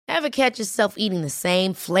Ever catch yourself eating the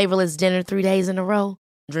same flavorless dinner 3 days in a row?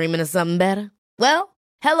 Dreaming of something better? Well,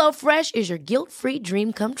 HelloFresh is your guilt-free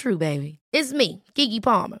dream come true, baby. It's me, Keke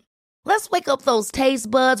Palmer. Let's wake up those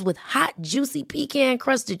taste buds with hot, juicy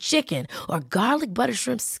pecan-crusted chicken or garlic butter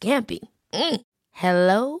shrimp scampi.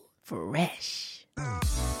 Hello Fresh.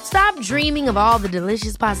 Stop dreaming of all the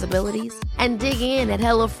delicious possibilities and dig in at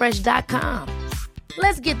HelloFresh.com.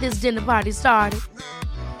 Let's get this dinner party started.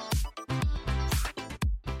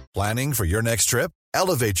 Planning for your next trip?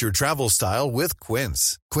 Elevate your travel style with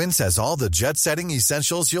Quince. Quince has all the jet-setting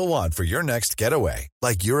essentials you'll want for your next getaway,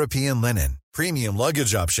 like European linen, premium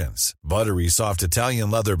luggage options, buttery soft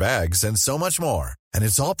Italian leather bags, and so much more. And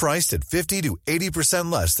it's all priced at 50 to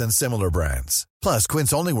 80% less than similar brands. Plus,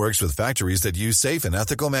 Quince only works with factories that use safe and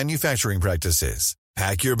ethical manufacturing practices.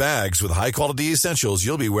 Pack your bags with high-quality essentials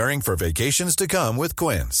you'll be wearing for vacations to come with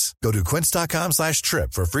Quince. Go to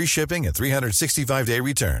quince.com/trip for free shipping and 365-day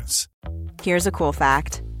returns. Here's a cool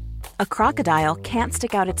fact. A crocodile can't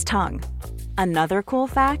stick out its tongue. Another cool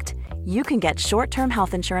fact, you can get short-term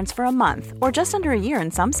health insurance for a month or just under a year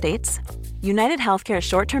in some states. United Healthcare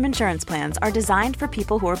short-term insurance plans are designed for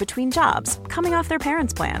people who are between jobs, coming off their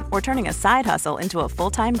parents' plan, or turning a side hustle into a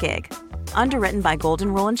full-time gig. Underwritten by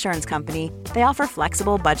Golden Rule Insurance Company, they offer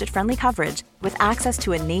flexible, budget-friendly coverage with access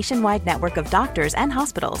to a nationwide network of doctors and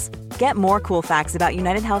hospitals. Get more cool facts about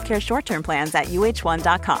United Healthcare short-term plans at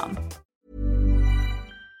uh1.com.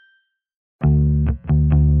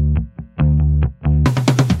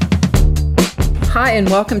 Hi, and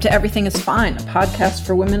welcome to Everything is Fine, a podcast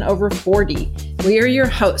for women over 40. We are your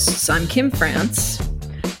hosts. I'm Kim France.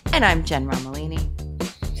 And I'm Jen Romolini.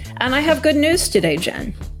 And I have good news today,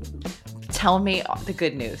 Jen. Tell me the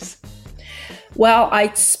good news. Well,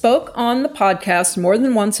 I spoke on the podcast more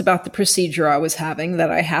than once about the procedure I was having that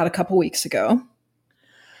I had a couple weeks ago.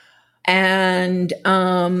 And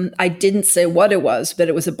I didn't say what it was, but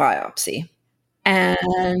it was a biopsy.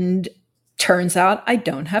 And turns out I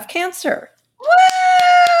don't have cancer. Woo!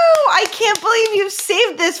 I can't believe you've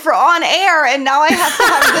saved this for on air, and now I have to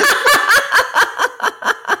have this.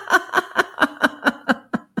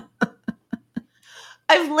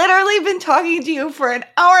 I've literally been talking to you for an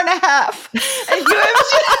hour and a half, and you have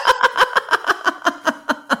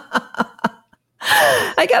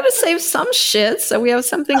I got to save some shit so we have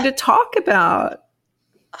something to talk about.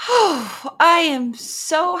 Oh, I am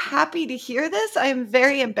so happy to hear this. I am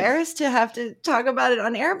very embarrassed to have to talk about it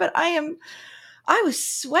on air, but I was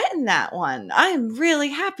sweating that one. I am really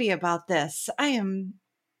happy about this. I'm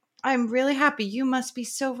really happy. You must be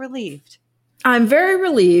so relieved. I'm very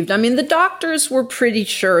relieved. I mean, the doctors were pretty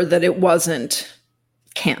sure that it wasn't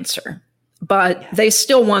cancer, but they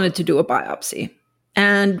still wanted to do a biopsy.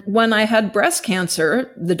 And when I had breast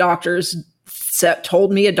cancer, the doctor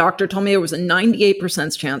told me it was a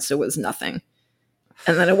 98% chance it was nothing.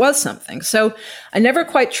 And then it was something. So I never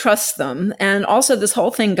quite trust them. And also this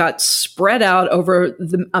whole thing got spread out over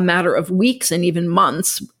a matter of weeks and even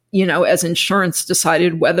months, as insurance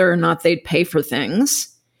decided whether or not they'd pay for things.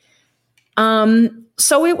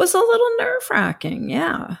 So it was a little nerve-wracking.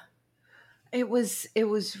 Yeah. It was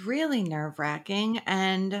really nerve-wracking.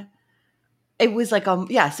 And it was like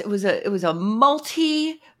it was a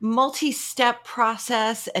multi-step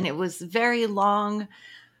process, and it was very long.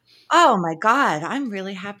 Oh my God, I'm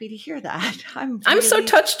really happy to hear that. I'm so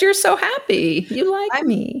touched you're so happy. You like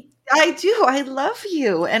me. I do. I love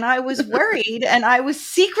you. And I was worried, and I was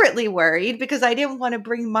secretly worried because I didn't want to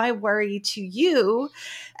bring my worry to you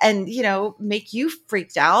and, make you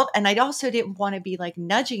freaked out. And I also didn't want to be like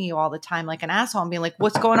nudging you all the time like an asshole and being like,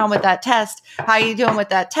 what's going on with that test? How are you doing with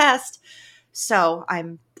that test? So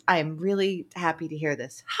I'm really happy to hear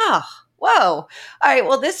this. Huh. Whoa. All right.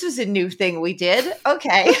 Well, this was a new thing we did.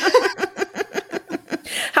 Okay.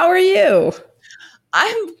 How are you?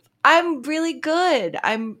 I'm really good.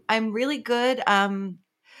 I'm really good. I'm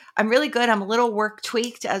really good. I'm a little work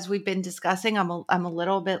tweaked, as we've been discussing. I'm a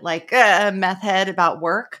little bit like meth head about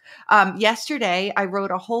work. Yesterday, I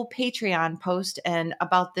wrote a whole Patreon post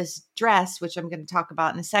about this dress, which I'm going to talk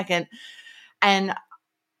about in a second. And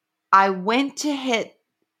I went to hit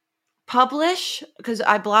publish because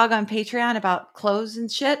I blog on Patreon about clothes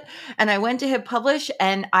and shit. And I went to hit publish,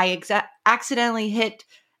 and I accidentally hit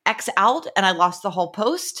X out, and I lost the whole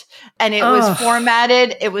post. And it was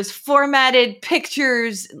formatted. It was formatted,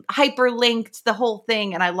 pictures, hyperlinked, the whole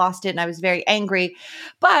thing. And I lost it, and I was very angry.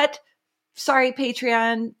 But sorry,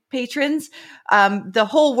 Patreon patrons, the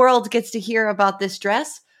whole world gets to hear about this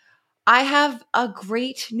dress. I have a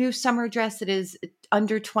great new summer dress that is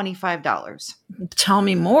under $25. Tell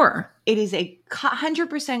me more. It is a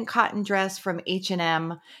 100% cotton dress from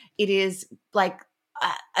H&M. It is like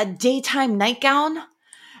a daytime nightgown.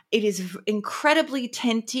 It is incredibly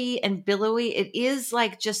tinty and billowy. It is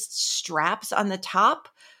like just straps on the top,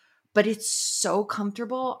 but it's so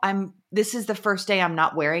comfortable. This is the first day I'm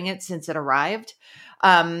not wearing it since it arrived.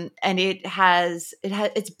 And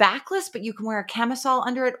it's backless, but you can wear a camisole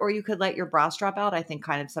under it, or you could let your bra strap out. I think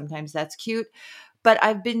kind of sometimes that's cute. But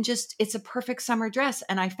it's a perfect summer dress,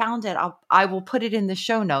 and I found it. I will put it in the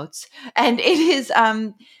show notes. And it is,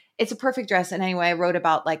 it's a perfect dress. And anyway, I wrote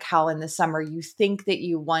about like how in the summer you think that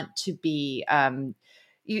you want to be,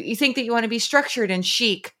 you think that you want to be structured and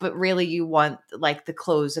chic, but really you want like the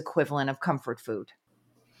clothes equivalent of comfort food.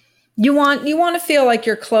 You want to feel like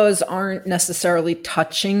your clothes aren't necessarily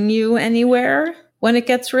touching you anywhere when it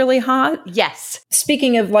gets really hot. Yes.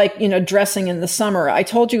 Speaking of like, dressing in the summer, I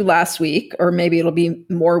told you last week, or maybe it'll be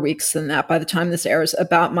more weeks than that by the time this airs,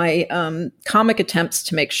 about my comic attempts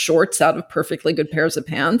to make shorts out of perfectly good pairs of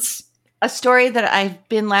pants. A story that I've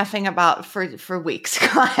been laughing about for weeks.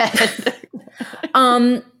 Go ahead.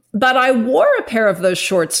 But I wore a pair of those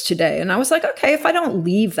shorts today, and I was like, okay, if I don't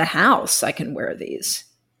leave the house, I can wear these.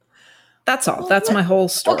 That's all. That's my whole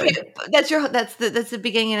story. Okay, that's the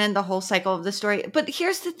beginning and end, the whole cycle of the story. But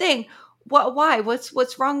here's the thing: why?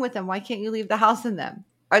 What's wrong with them? Why can't you leave the house in them?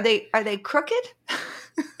 Are they crooked?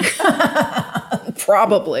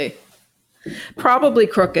 Probably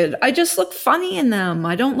crooked. I just look funny in them.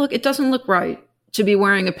 It doesn't look right to be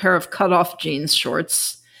wearing a pair of cut off jeans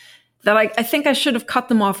shorts that I think I should have cut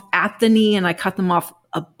them off at the knee, and I cut them off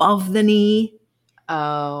above the knee.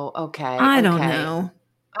 Oh, okay. I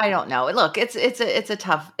don't know. Look, it's a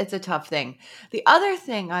tough thing. The other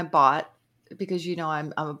thing I bought, because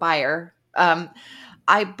I'm a buyer,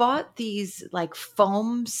 I bought these like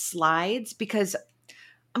foam slides because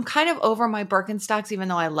I'm kind of over my Birkenstocks, even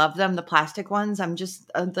though I love them, the plastic ones. I'm just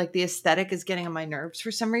like the aesthetic is getting on my nerves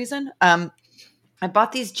for some reason. I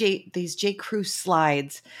bought these J. Crew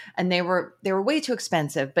slides, and they were way too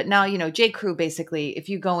expensive. But now, J. Crew, basically, if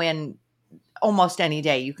you go in almost any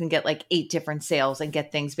day, you can get like 8 different sales and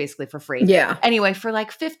get things basically for free. Yeah. Anyway, for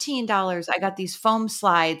like $15, I got these foam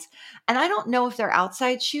slides, and I don't know if they're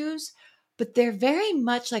outside shoes, but they're very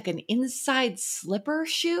much like an inside slipper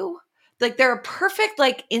shoe. Like they're a perfect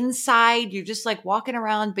like inside, you're just like walking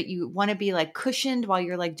around, but you want to be like cushioned while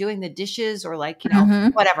you're like doing the dishes or like,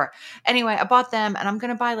 whatever. Anyway, I bought them, and I'm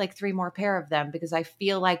going to buy like 3 more pair of them because I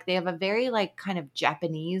feel like they have a very like kind of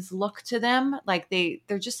Japanese look to them. Like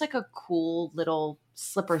they're just like a cool little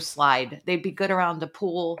slipper slide. They'd be good around the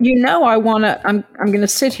pool. I'm going to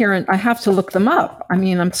sit here and I have to look them up. I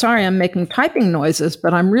mean, I'm sorry, I'm making typing noises,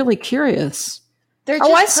 but I'm really curious. They're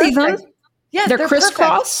just I see them. Yeah, they're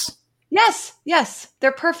crisscross. Perfect. Yes,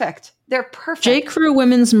 they're perfect. They're perfect. J. Crew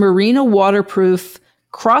Women's Marina Waterproof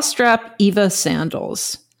Cross-Strap Eva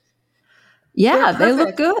Sandals. Yeah, they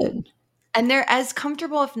look good. And they're as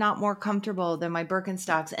comfortable, if not more comfortable, than my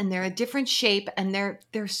Birkenstocks. And they're a different shape, and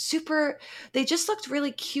they're super, they just looked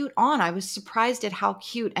really cute on. I was surprised at how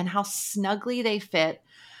cute and how snugly they fit.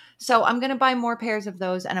 So I'm going to buy more pairs of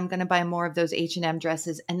those, and I'm going to buy more of those H&M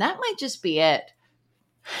dresses. And that might just be it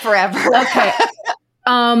forever. Okay.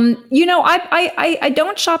 I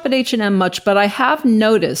don't shop at H&M much, but I have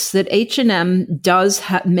noticed that H&M does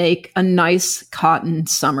make a nice cotton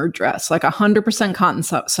summer dress, like 100% cotton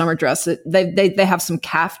summer dress. They have some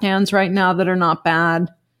caftans right now that are not bad.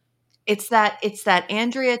 It's that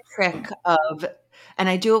Andrea trick of, and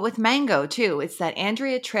I do it with Mango too. It's that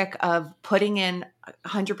Andrea trick of putting in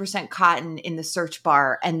 100% cotton in the search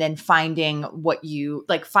bar and then finding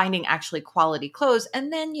finding actually quality clothes.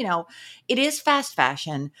 And then, it is fast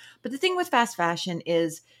fashion. But the thing with fast fashion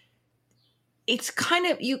is you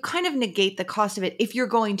kind of negate the cost of it if you're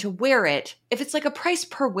going to wear it. If it's like a price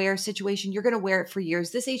per wear situation, you're going to wear it for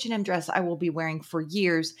years. This H&M dress I will be wearing for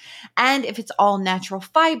years. And if it's all natural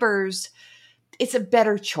fibers, it's a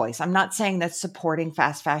better choice. I'm not saying that supporting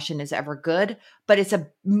fast fashion is ever good, but it's a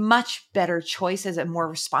much better choice, as a more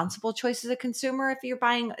responsible choice as a consumer if you're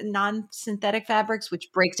buying non-synthetic fabrics,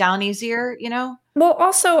 which break down easier, Well,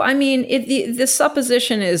 also, I mean, the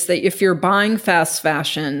supposition is that if you're buying fast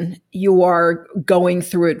fashion, you are going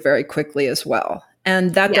through it very quickly as well.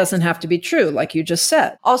 And that doesn't have to be true, like you just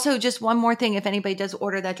said. Also, just one more thing. If anybody does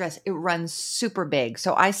order that dress, it runs super big.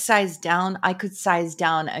 So I could size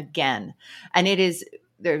down again. And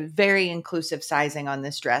they're very inclusive sizing on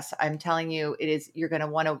this dress. I'm telling you, it is, you're going to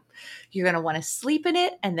want to sleep in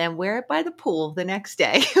it and then wear it by the pool the next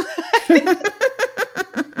day.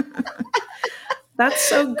 That's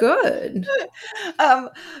so good.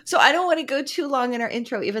 So I don't want to go too long in our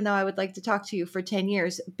intro, even though I would like to talk to you for 10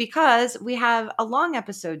 years, because we have a long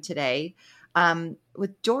episode today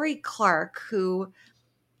with Dory Clark, who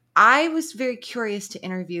I was very curious to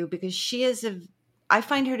interview because I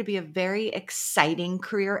find her to be a very exciting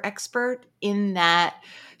career expert in that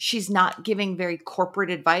she's not giving very corporate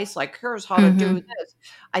advice, like, here's how to do this.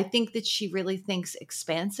 I think that she really thinks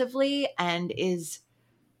expansively and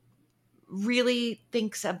really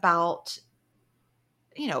thinks about,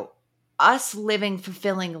 us living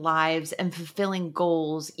fulfilling lives and fulfilling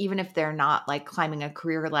goals, even if they're not like climbing a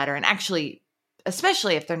career ladder. And actually,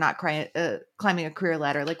 especially if they're not climbing a career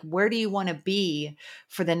ladder, like, where do you want to be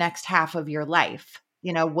for the next half of your life?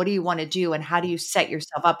 What do you want to do, and how do you set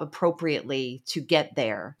yourself up appropriately to get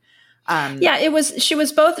there?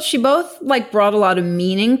 She both like brought a lot of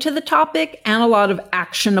meaning to the topic and a lot of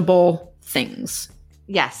actionable things.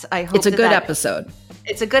 Yes, I hope it's a good episode.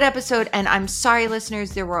 It's a good episode, and I'm sorry,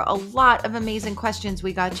 listeners, there were a lot of amazing questions.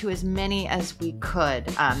 We got to as many as we could.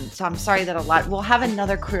 So I'm sorry that we'll have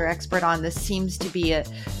another career expert on. This seems to be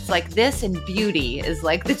it's like this and beauty is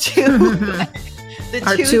like the two.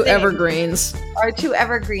 Our two evergreens. Our two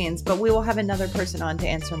evergreens, but we will have another person on to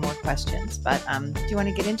answer more questions. But do you want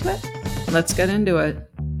to get into it? Let's get into it.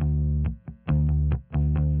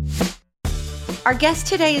 Our guest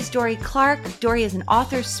today is Dorie Clark. Dorie is an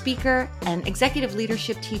author, speaker, and executive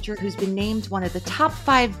leadership teacher who's been named one of the top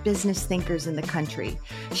 5 business thinkers in the country.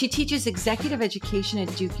 She teaches executive education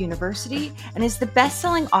at Duke University and is the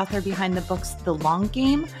best-selling author behind the books The Long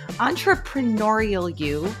Game, Entrepreneurial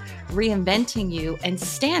You, Reinventing You, and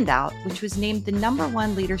Standout, which was named the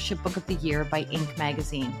 #1 leadership book of the year by Inc.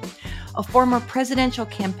 magazine. A former presidential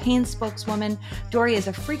campaign spokeswoman, Dorie is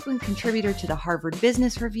a frequent contributor to the Harvard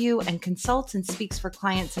Business Review and consults and speaks for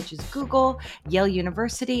clients such as Google, Yale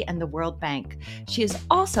University, and the World Bank. She is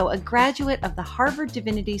also a graduate of the Harvard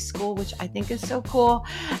Divinity School, which I think is so cool,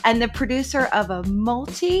 and the producer of a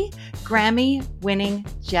multi-Grammy-winning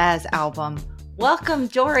jazz album. Welcome,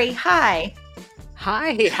 Dorie. Hi.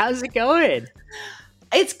 Hi, how's it going?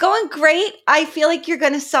 It's going great. I feel like you're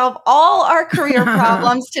going to solve all our career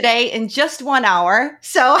problems today in just 1 hour.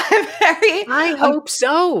 So I hope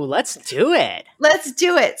so. Let's do it. Let's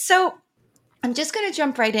do it. So I'm just going to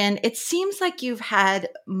jump right in. It seems like you've had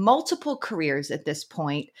multiple careers at this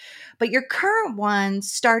point, but your current one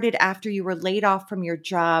started after you were laid off from your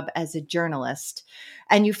job as a journalist,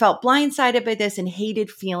 and you felt blindsided by this and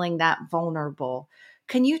hated feeling that vulnerable.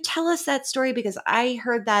 Can you tell us that story? Because I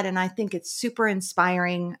heard that and I think it's super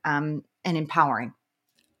inspiring and empowering.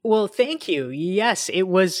 Well, thank you. Yes, it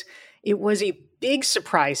was a big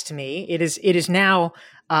surprise to me. It is now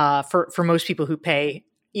for most people who pay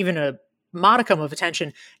even a modicum of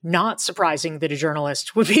attention, not surprising that a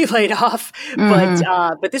journalist would be laid off.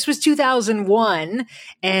 But this was 2001,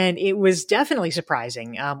 and it was definitely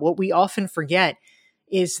surprising. What we often forget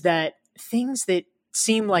is that things that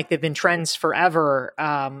seem like they've been trends forever,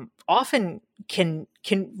 often can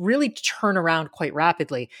really turn around quite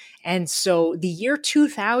rapidly. And so the year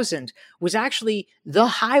 2000 was actually the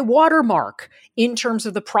high watermark in terms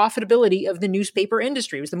of the profitability of the newspaper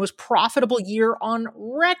industry. It was the most profitable year on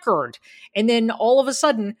record. And then all of a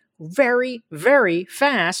sudden, very, very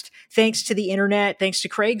fast, thanks to the internet, thanks to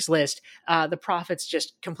Craigslist, the profits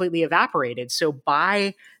just completely evaporated. So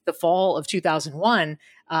by the fall of 2001,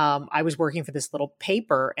 I was working for this little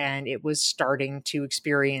paper, and it was starting to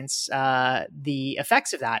experience the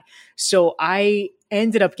effects of that. So I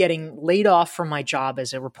ended up getting laid off from my job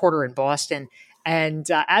as a reporter in Boston. And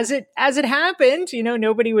as it happened,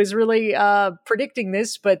 nobody was really predicting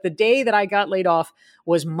this, but the day that I got laid off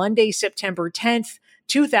was Monday, September 10th,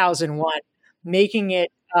 2001, making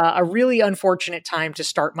it a really unfortunate time to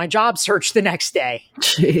start my job search the next day.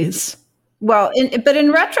 Jeez. Well, but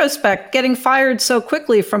in retrospect, getting fired so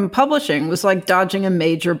quickly from publishing was like dodging a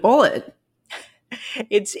major bullet.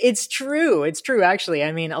 It's true. It's true, actually.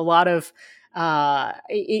 I mean, a lot of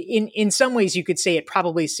in some ways, you could say it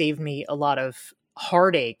probably saved me a lot of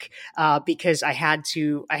heartache because I had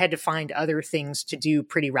to find other things to do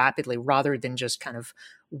pretty rapidly rather than just kind of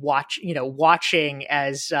watching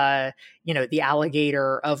as the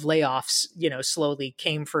alligator of layoffs slowly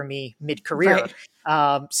came for me mid-career.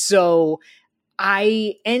 Right. So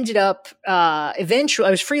I ended up eventually,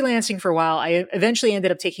 I was freelancing for a while. I eventually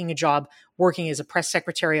ended up taking a job working as a press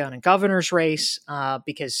secretary on a governor's race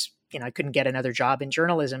because I couldn't get another job in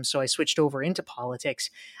journalism, so I switched over into politics.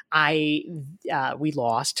 We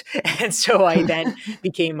lost, and so I then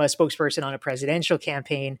became a spokesperson on a presidential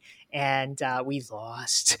campaign. and we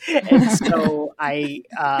lost. And so I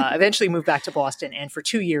eventually moved back to Boston, and for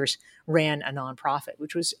 2 years ran a nonprofit,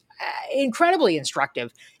 which was incredibly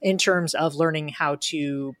instructive in terms of learning how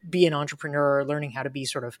to be an entrepreneur, learning how to be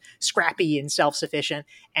sort of scrappy and self-sufficient.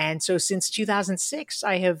 And so since 2006,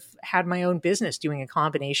 I have had my own business doing a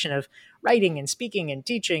combination of writing and speaking and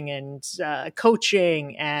teaching and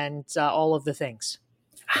coaching and all of the things.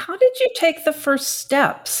 How did you take the first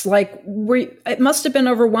steps? Like, it must have been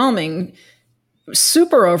overwhelming,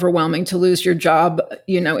 super overwhelming to lose your job,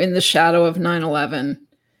 in the shadow of 9/11.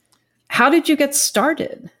 How did you get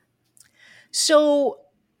started? So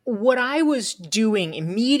what I was doing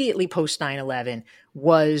immediately post 9/11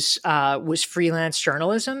 was freelance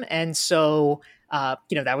journalism. And so,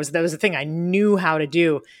 that was the thing I knew how to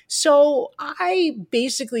do. So I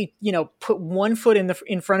basically, put one foot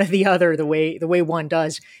in front of the other, the way one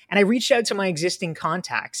does. And I reached out to my existing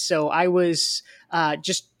contacts. So I was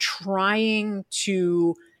just trying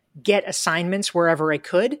to get assignments wherever I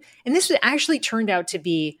could. And this actually turned out to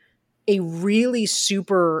be a really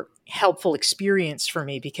super helpful experience for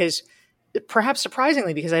me, because perhaps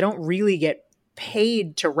surprisingly, because I don't really get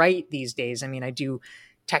paid to write these days. I mean, I do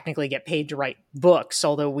technically get paid to write books,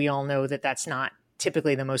 although we all know that that's not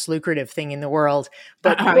typically the most lucrative thing in the world.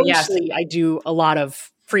 But mostly yes. I do a lot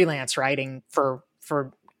of freelance writing for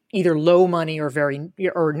either low money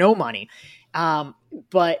or no money.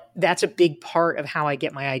 But that's a big part of how I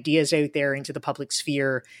get my ideas out there into the public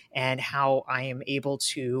sphere, and how I am able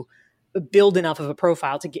to build enough of a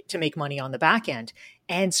profile to make money on the back end.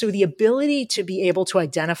 And so the ability to be able to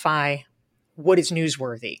identify what is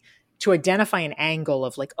newsworthy, to identify an angle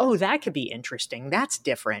of like, oh, that could be interesting, that's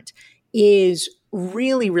different, is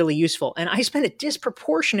really, really useful. And I spent a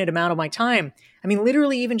disproportionate amount of my time. I mean,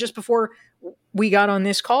 literally, even just before we got on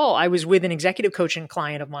this call, I was with an executive coaching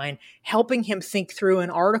client of mine, helping him think through an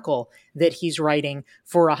article that he's writing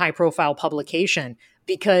for a high profile publication,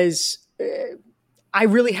 because I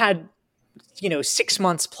really had 6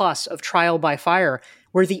 months plus of trial by fire,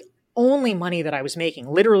 where the only money that I was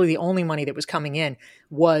making, literally the only money that was coming in,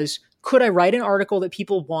 was, could I write an article that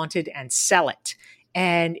people wanted and sell it?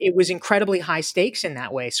 And it was incredibly high stakes in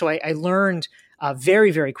that way. So I learned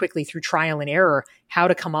very, very quickly through trial and error how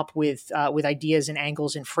to come up with ideas and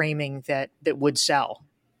angles and framing that would sell.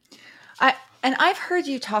 And I've heard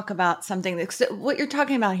you talk about something what you're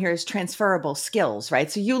talking about here is transferable skills,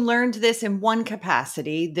 right? So you learned this in one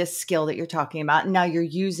capacity, this skill that you're talking about, and now you're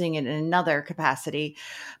using it in another capacity.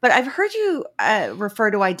 But I've heard you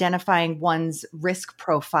refer to identifying one's risk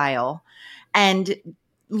profile and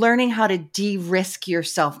learning how to de-risk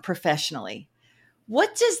yourself professionally.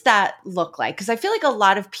 What does that look like? Because I feel like a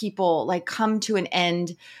lot of people come to an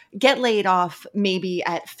end, get laid off maybe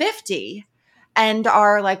at 50, and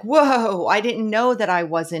are like, whoa, I didn't know that I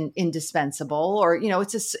wasn't indispensable. Or,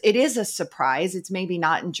 it is a surprise. It's maybe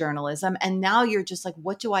not in journalism. And now you're just like,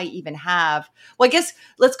 what do I even have? Well, I guess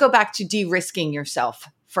let's go back to de-risking yourself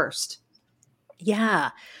first.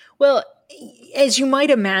 Yeah. Well, as you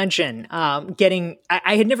might imagine, I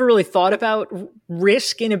had never really thought about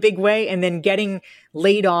risk in a big way, and then getting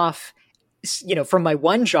laid off from my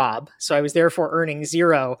one job, so I was therefore earning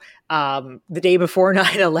zero, the day before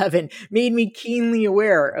 9/11 made me keenly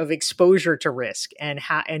aware of exposure to risk,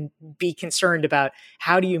 and be concerned about,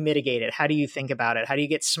 how do you mitigate it? How do you think about it? How do you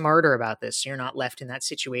get smarter about this so you're not left in that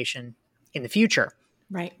situation in the future?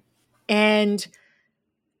 Right. And,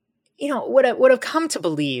 what I've come to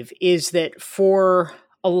believe is that for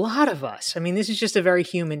a lot of us, I mean, this is just a very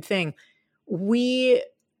human thing. We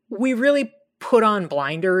really put on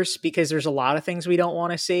blinders because there's a lot of things we don't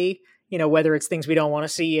want to see, whether it's things we don't want to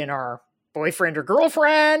see in our boyfriend or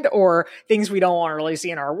girlfriend, or things we don't want to really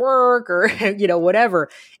see in our work, or, whatever.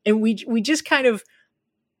 And we just kind of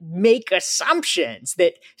make assumptions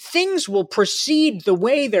that things will proceed the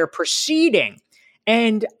way they're proceeding.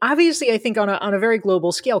 And obviously, I think on a very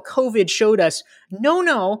global scale, COVID showed us,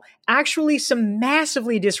 no, actually some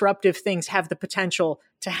massively disruptive things have the potential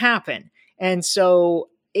to happen. And so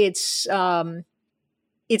it's accurate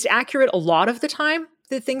a lot of the time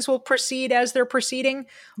that things will proceed as they're proceeding, right,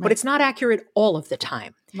 but it's not accurate all of the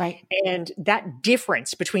time. Right. And that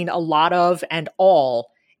difference between a lot of and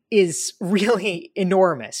all is really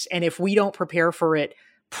enormous. And if we don't prepare for it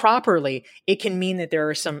properly, it can mean that there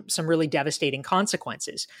are some really devastating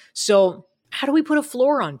consequences. So how do we put a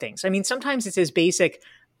floor on things? I mean, sometimes it's as basic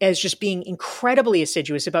as just being incredibly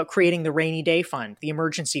assiduous about creating the rainy day fund, the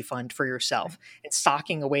emergency fund for yourself, and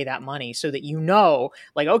stocking away that money so that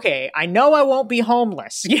okay, I know I won't be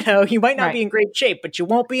homeless. You might not be in great shape, but you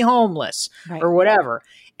won't be homeless, or whatever.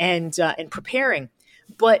 And preparing.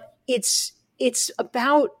 But it's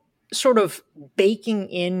about sort of baking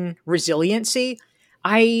in resiliency,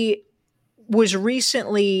 I was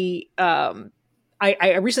recently,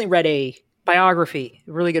 I recently read a biography,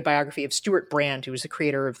 a really good biography of Stuart Brand, who was the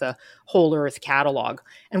creator of the Whole Earth catalog.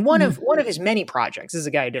 And one of his many projects, this is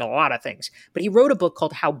a guy who did a lot of things, but he wrote a book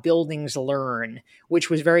called How Buildings Learn, which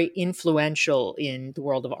was very influential in the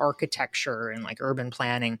world of architecture and like urban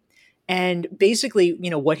planning. And basically,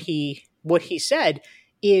 what he said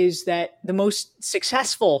is that the most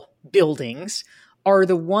successful buildings are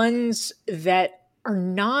the ones that are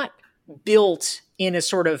not built in a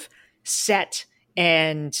sort of set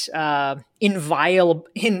and inviolable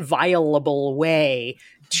way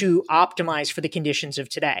to optimize for the conditions of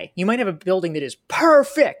today. You might have a building that is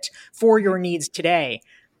perfect for your needs today,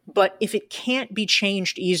 but if it can't be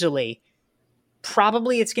changed easily,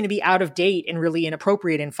 probably it's going to be out of date and really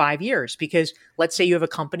inappropriate in 5 years, because let's say you have a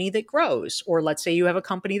company that grows, or let's say you have a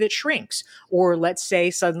company that shrinks, or let's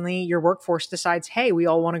say suddenly your workforce decides, hey, we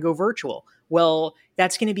all want to go virtual. Well,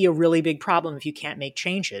 that's going to be a really big problem if you can't make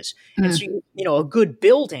changes. And so, a good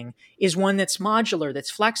building is one that's modular,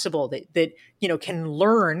 that's flexible, that can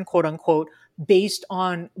learn, quote unquote, based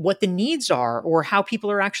on what the needs are, or how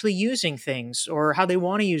people are actually using things, or how they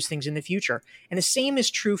want to use things in the future. And the same is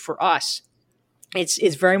true for us.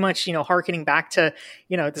 It's very much, hearkening back to,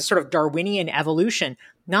 the sort of Darwinian evolution.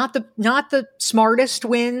 Not the smartest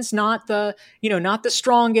wins, not the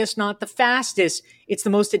strongest, not the fastest. It's the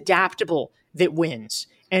most adaptable that wins.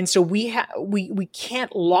 And so we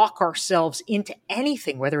can't lock ourselves into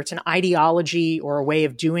anything, whether it's an ideology or a way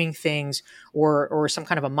of doing things or some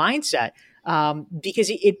kind of a mindset, because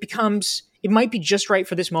it might be just right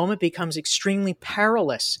for this moment, becomes extremely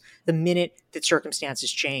perilous the minute that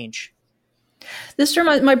circumstances change. This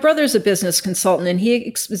reminds my brother's a business consultant, and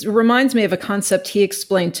he reminds me of a concept he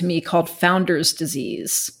explained to me called founder's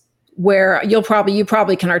disease, where you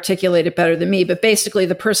probably can articulate it better than me, but basically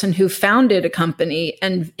the person who founded a company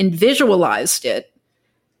and visualized it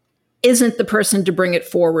isn't the person to bring it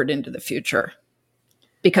forward into the future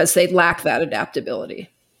because they lack that adaptability.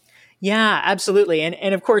 Yeah, absolutely.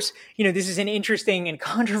 And of course, this is an interesting and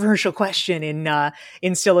controversial question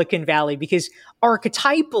in Silicon Valley, because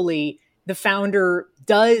archetypally, the founder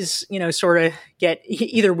does, sort of get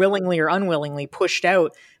either willingly or unwillingly pushed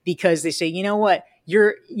out, because they say, you know what,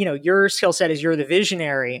 your skill set is you're the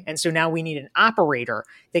visionary. And so now we need an operator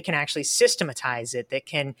that can actually systematize it, that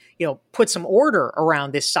can, put some order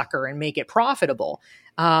around this sucker and make it profitable.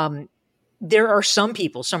 There are some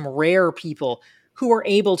rare people who are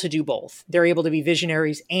able to do both. They're able to be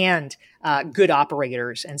visionaries and good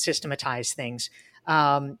operators and systematize things.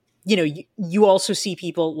 You also see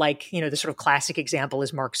people like, the sort of classic example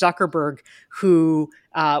is Mark Zuckerberg, who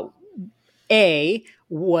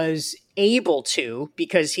was able to,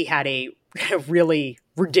 because he had a really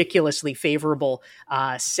ridiculously favorable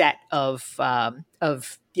set of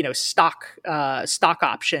stock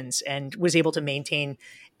options, and was able to maintain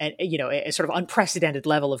a sort of unprecedented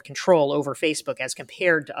level of control over Facebook as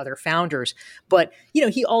compared to other founders. But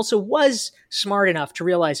he also was smart enough to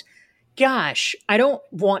realize, gosh, I don't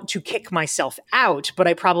want to kick myself out, but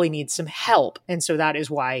I probably need some help. And so that is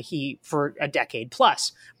why he, for a decade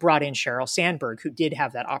plus, brought in Sheryl Sandberg, who did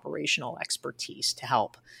have that operational expertise to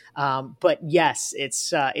help. But yes,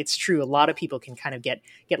 it's true. A lot of people can kind of get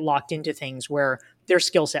locked into things where their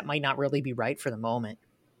skill set might not really be right for the moment.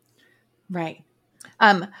 Right.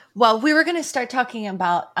 Well, we were going to start talking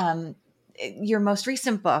about your most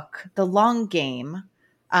recent book, The Long Game.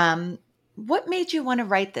 What made you want to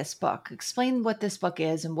write this book? Explain what this book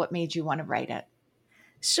is and what made you want to write it.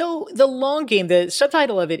 So The Long Game, the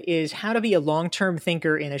subtitle of it is How to Be a Long-Term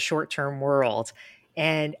Thinker in a Short-Term World.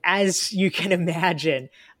 And as you can imagine,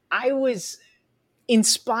 I was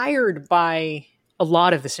inspired by a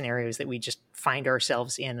lot of the scenarios that we just find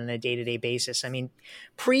ourselves in on a day-to-day basis. I mean,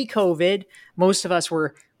 pre-COVID, most of us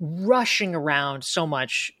were rushing around so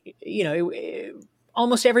much.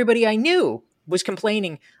 Almost everybody I knew was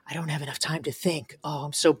complaining, I don't have enough time to think. Oh,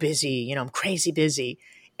 I'm so busy. I'm crazy busy.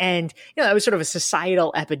 And, that was sort of a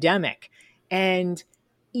societal epidemic. And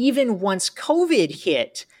even once COVID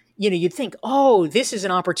hit, you'd think, oh, this is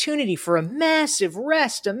an opportunity for a massive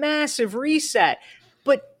rest, a massive reset.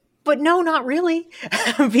 But no, not really,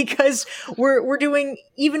 because we're doing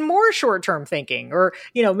even more short-term thinking, or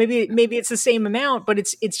maybe it's the same amount, but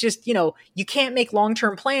it's just you can't make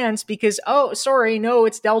long-term plans because, oh, sorry, no,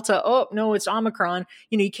 it's Delta, oh no, it's Omicron.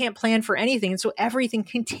 You can't plan for anything, and so everything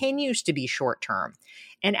continues to be short-term,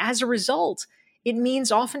 and as a result, it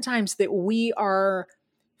means oftentimes that we are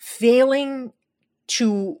failing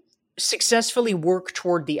to successfully work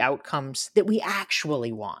toward the outcomes that we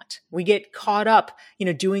actually want. We get caught up,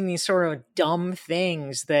 doing these sort of dumb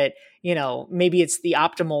things that, maybe it's the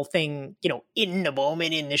optimal thing, in the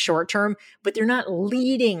moment, in the short term, but they're not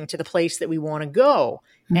leading to the place that we want to go.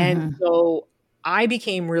 And so I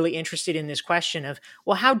became really interested in this question of,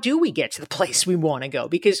 well, how do we get to the place we want to go?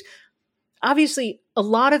 Because obviously a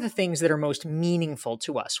lot of the things that are most meaningful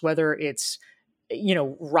to us, whether it's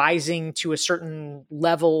rising to a certain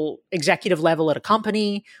level, executive level at a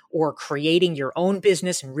company, or creating your own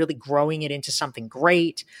business and really growing it into something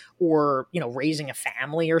great, or, raising a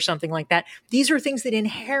family or something like that. These are things that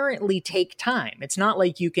inherently take time. It's not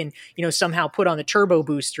like you can, somehow put on the turbo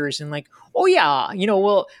boosters and like, oh yeah,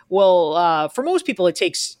 for most people it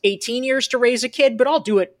takes 18 years to raise a kid, but I'll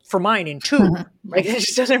do it for mine in 2. Like, it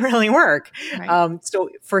just doesn't really work. Right. So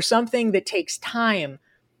for something that takes time,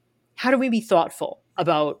 how do we be thoughtful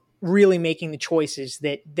about really making the choices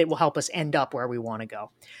that will help us end up where we want to go?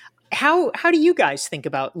 How do you guys think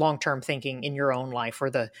about long-term thinking in your own life, or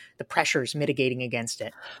the pressures mitigating against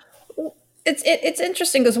it? It's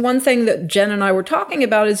interesting because one thing that Jen and I were talking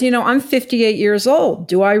about is, I'm 58 years old.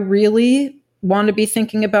 Do I really want to be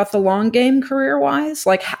thinking about the long game career-wise?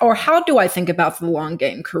 Like, or how do I think about the long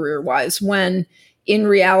game career-wise when in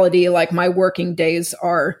reality, like, my working days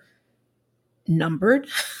are numbered?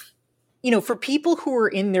 For people who are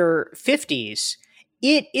in their 50s,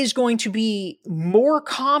 it is going to be more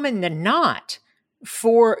common than not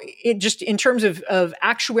for it, just in terms of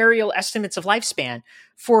actuarial estimates of lifespan,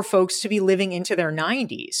 for folks to be living into their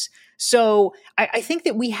 90s. So I think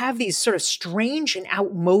that we have these sort of strange and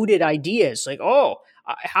outmoded ideas like, oh,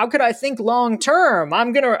 how could I think long term?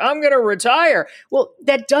 I'm gonna retire. Well,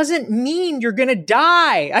 that doesn't mean you're gonna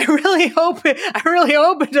die. I really hope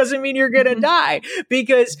it doesn't mean you're gonna die,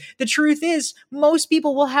 because the truth is most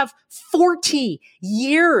people will have 40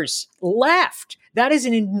 years left. That is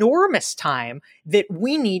an enormous time that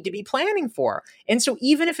we need to be planning for. And so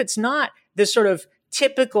even if it's not this sort of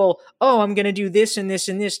typical, oh, I'm going to do this and this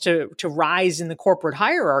and this to rise in the corporate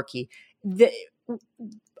hierarchy,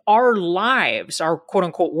 our lives, our quote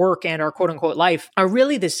unquote work and our quote unquote life are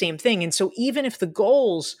really the same thing. And so even if the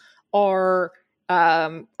goals are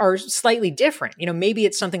slightly different, maybe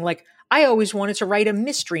it's something like, I always wanted to write a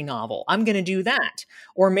mystery novel. I'm going to do that.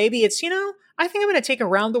 Or maybe it's, I think I'm going to take a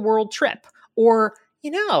round the world trip. Or,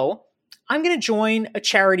 I'm going to join a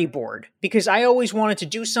charity board because I always wanted to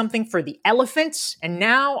do something for the elephants, and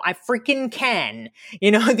now I freaking can.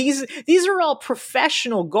 These are all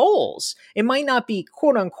professional goals. It might not be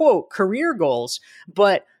quote unquote career goals,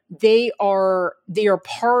 but they are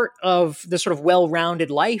part of the sort of well-rounded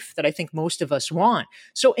life that I think most of us want.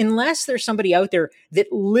 So unless there's somebody out there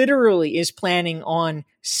that literally is planning on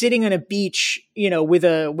sitting on a beach, with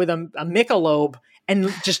a Michelob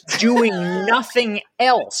and just doing nothing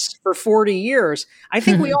else for 40 years, I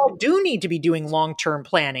think we all do need to be doing long-term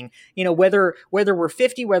planning, whether we're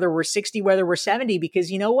 50, whether we're 60, whether we're 70, because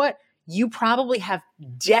you know what? You probably have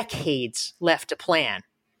decades left to plan.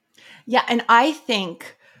 Yeah. And I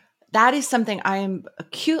think that is something I am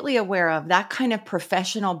acutely aware of, that kind of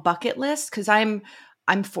professional bucket list, because I'm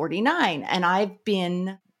 49 and I've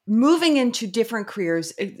been moving into different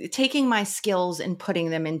careers, taking my skills and putting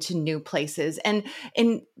them into new places. And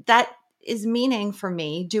that is meaning for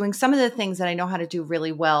me doing some of the things that I know how to do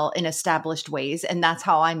really well in established ways. And that's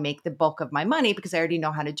how I make the bulk of my money, because I already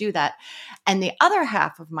know how to do that. And the other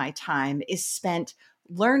half of my time is spent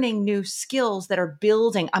learning new skills that are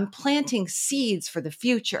building. I'm planting seeds for the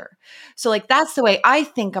future. So like, that's the way I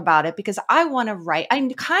think about it, because I want to write. I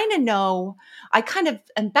kind of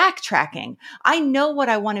am backtracking. I know what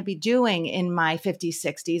I want to be doing in my 50s,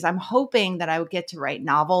 60s. I'm hoping that I would get to write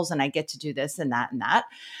novels and I get to do this and that and that.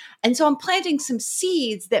 And so I'm planting some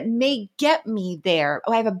seeds that may get me there.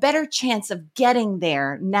 I have a better chance of getting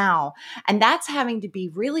there now. And that's having to be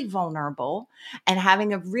really vulnerable and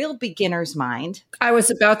having a real beginner's mind. I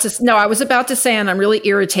was about to say, and I'm really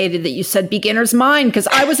irritated that you said beginner's mind, because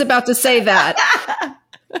I was about to say that.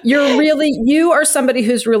 You are somebody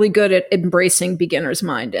who's really good at embracing beginner's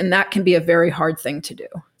mind. And that can be a very hard thing to do.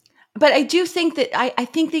 But I do think that I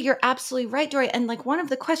think that you're absolutely right, Dory. And like, one of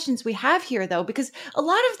the questions we have here, though, because a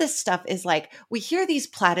lot of this stuff is like, we hear these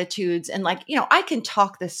platitudes and like, I can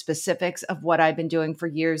talk the specifics of what I've been doing for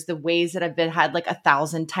years, the ways that I've had like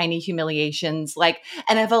 1,000 tiny humiliations, like,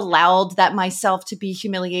 and I've allowed that myself to be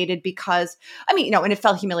humiliated because, and it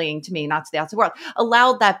felt humiliating to me, not to the outside world,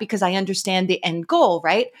 allowed that because I understand the end goal,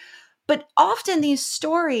 right? But often these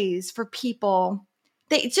stories for people,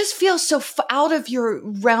 they just feel so out of your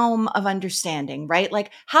realm of understanding, right?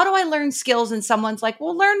 Like, how do I learn skills? And someone's like,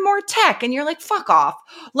 well, learn more tech. And you're like, fuck off.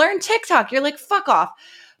 Learn TikTok. You're like, fuck off.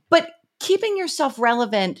 But keeping yourself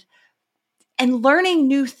relevant and learning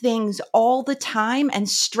new things all the time and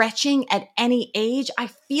stretching at any age, I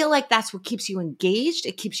feel like that's what keeps you engaged.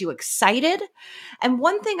 It keeps you excited. And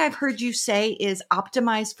one thing I've heard you say is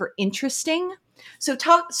optimize for interesting. So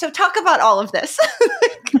talk about all of this.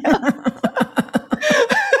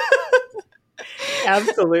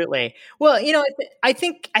 Absolutely. Well, I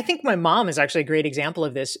think my mom is actually a great example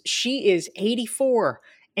of this. She is 84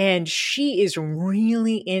 and she is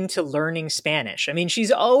really into learning Spanish. I mean,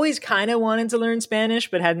 she's always kind of wanted to learn Spanish,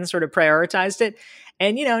 but hadn't sort of prioritized it.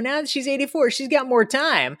 And, now that she's 84, she's got more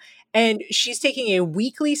time. And she's taking a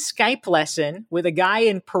weekly Skype lesson with a guy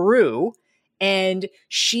in Peru. And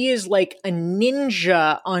she is like a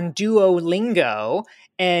ninja on Duolingo.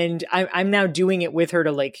 And I'm now doing it with her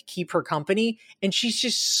to like keep her company. And she's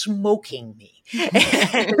just smoking me.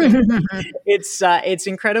 It's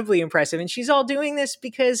incredibly impressive. And she's all doing this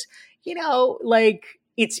because,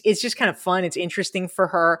 it's just kind of fun. It's interesting for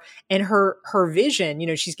her and her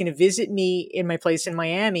vision. She's going to visit me in my place in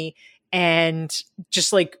Miami and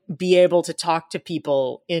just like be able to talk to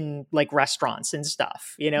people in like restaurants and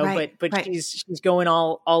stuff, Right, but right. she's going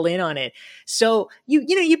all in on it. So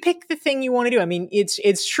you pick the thing you want to do. I mean,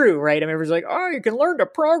 it's true, right? I mean, everyone's like, oh, you can learn to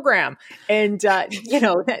program. And,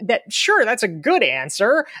 that sure, that's a good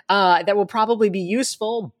answer. That will probably be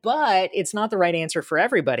useful, but it's not the right answer for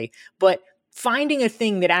everybody. But finding a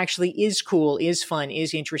thing that actually is cool, is fun,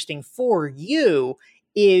 is interesting for you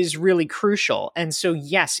is really crucial. And so,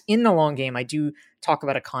 yes, in the long game, I do talk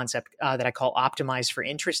about a concept that I call optimize for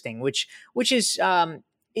interesting, which is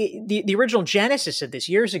the original genesis of this.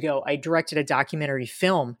 Years ago, I directed a documentary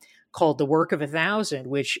film called The Work of 1,000,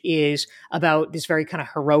 which is about this very kind of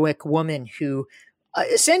heroic woman who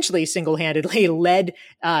essentially single-handedly led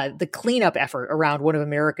the cleanup effort around one of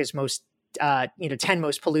America's most 10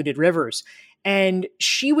 most polluted rivers. And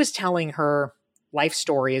she was telling her life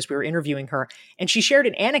story as we were interviewing her. And she shared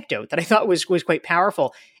an anecdote that I thought was quite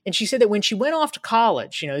powerful. And she said that when she went off to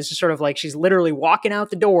college, this is sort of like she's literally walking out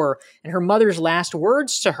the door, and her mother's last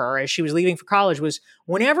words to her as she was leaving for college was,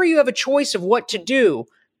 whenever you have a choice of what to do,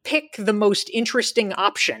 pick the most interesting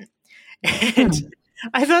option. And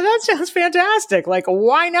I thought that sounds fantastic. Like,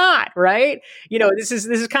 why not? Right? This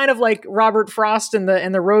is kind of like Robert Frost and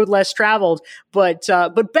the Road Less Traveled, but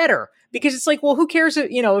better. Because it's like, well, who cares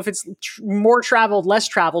if it's more traveled, less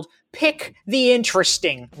traveled? Pick the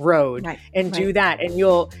interesting road and do that, and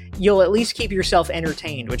you'll at least keep yourself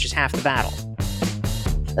entertained, which is half the battle.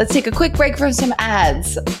 Let's take a quick break from some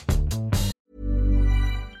ads.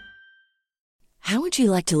 How would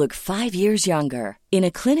you like to look 5 years younger? In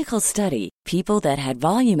a clinical study, people that had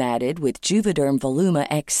volume added with Juvederm Voluma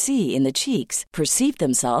XC in the cheeks perceived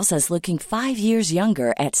themselves as looking 5 years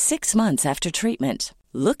younger at 6 months after treatment.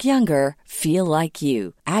 Look younger, feel like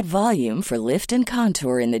you. Add volume for lift and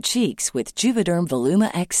contour in the cheeks with Juvederm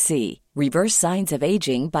Voluma XC. Reverse signs of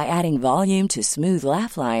aging by adding volume to smooth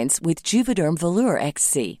laugh lines with Juvederm Volure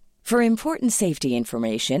XC. For important safety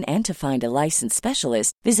information and to find a licensed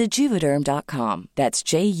specialist, visit Juvederm.com. That's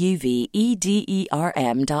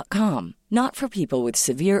JUVEDERM.com. Not for people with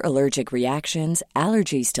severe allergic reactions,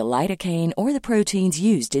 allergies to lidocaine, or the proteins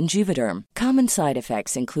used in Juvederm. Common side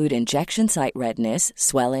effects include injection site redness,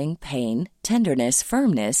 swelling, pain, tenderness,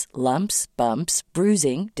 firmness, lumps, bumps,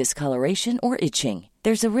 bruising, discoloration, or itching.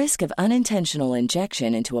 There's a risk of unintentional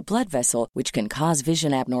injection into a blood vessel, which can cause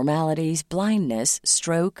vision abnormalities, blindness,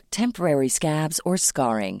 stroke, temporary scabs, or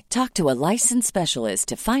scarring. Talk to a licensed specialist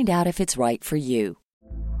to find out if it's right for you.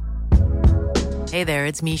 Hey there,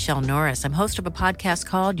 it's Michelle Norris. I'm host of a podcast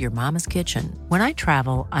called Your Mama's Kitchen. When I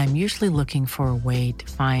travel, I'm usually looking for a way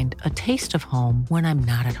to find a taste of home when I'm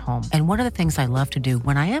not at home. And one of the things I love to do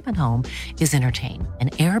when I am at home is entertain.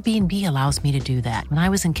 And Airbnb allows me to do that. When I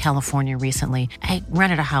was in California recently, I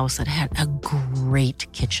rented a house that had a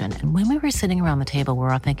great kitchen. And when we were sitting around the table, we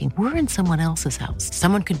were all thinking, we're in someone else's house.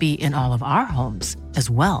 Someone could be in all of our homes as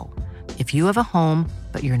well. If you have a home,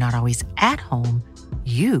 but you're not always at home,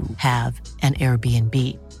 you have an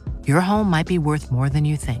Airbnb. Your home might be worth more than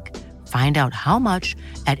you think. Find out how much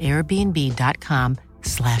at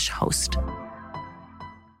airbnb.com/host.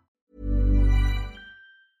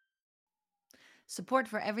 Support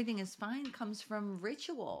for Everything is Fine comes from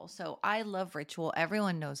Ritual. So I love Ritual.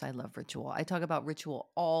 Everyone knows I love Ritual. I talk about Ritual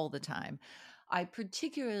all the time. I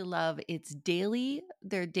particularly love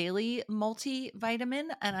their daily multivitamin,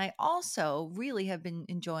 and I also really have been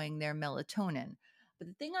enjoying their melatonin. But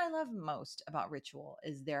the thing I love most about Ritual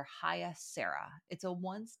is their Hyacera. It's a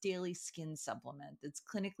once daily skin supplement that's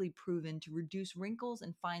clinically proven to reduce wrinkles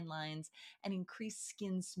and fine lines and increase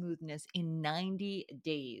skin smoothness in 90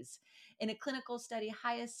 days. In a clinical study,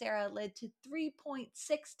 Hyacera led to 3.6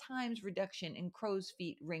 times reduction in crow's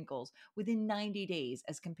feet wrinkles within 90 days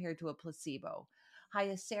as compared to a placebo.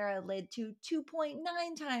 Hyacera led to 2.9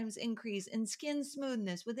 times increase in skin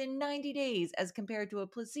smoothness within 90 days as compared to a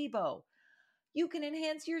placebo. You can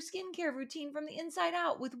enhance your skincare routine from the inside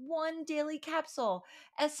out with one daily capsule,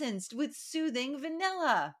 essenced with soothing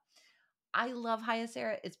vanilla. I love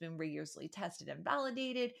Hyacera. It's been rigorously tested and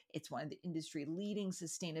validated. It's one of the industry leading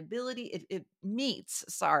sustainability. It meets,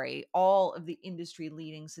 all of the industry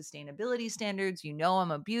leading sustainability standards. You know,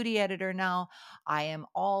 I'm a beauty editor now. I am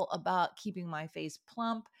all about keeping my face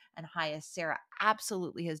plump, and Hyacera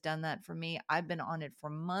absolutely has done that for me. I've been on it for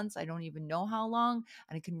months. I don't even know how long,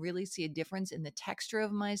 and I can really see a difference in the texture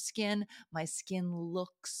of my skin. My skin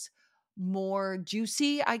looks more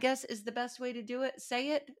juicy, I guess is the best way to do it.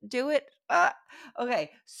 Say it, do it. Okay,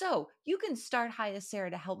 so you can start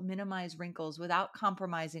Hyacera to help minimize wrinkles without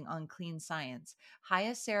compromising on clean science.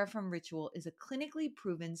 Hyacera from Ritual is a clinically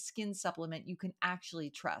proven skin supplement you can actually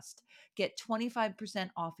trust. Get 25%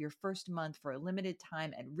 off your first month for a limited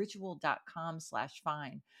time at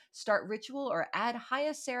ritual.com/fine. Start Ritual or add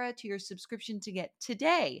Hyacera to your subscription to get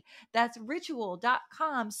today. That's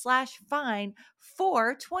ritual.com/fine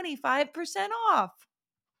for 25% off.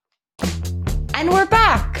 And we're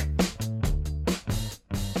back.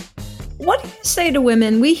 What do you say to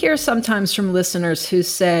women? We hear sometimes from listeners who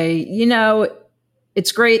say,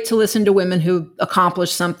 it's great to listen to women who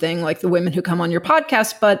accomplish something like the women who come on your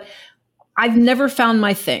podcast, but I've never found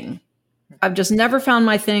my thing. I've just never found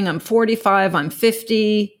my thing. I'm 45, I'm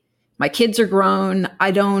 50. My kids are grown.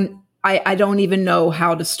 I don't even know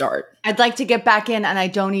how to start. I'd like to get back in, and I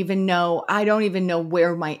don't even know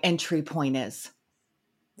where my entry point is.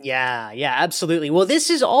 Yeah, absolutely. Well,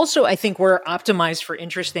 this is also, I think, where Optimize for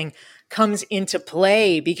Interesting comes into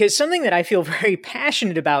play, because something that I feel very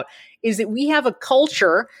passionate about is that we have a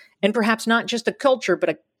culture, and perhaps not just a culture, but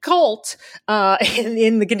a cult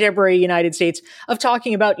in the contemporary United States of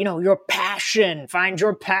talking about, your passion, find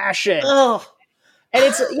your passion. Ugh. And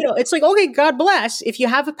it's like, okay, God bless. If you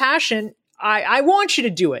have a passion, I want you to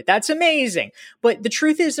do it. That's amazing. But the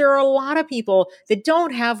truth is there are a lot of people that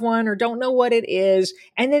don't have one or don't know what it is.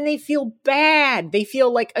 And then they feel bad. They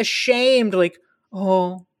feel like ashamed, like,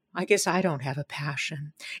 oh, I guess I don't have a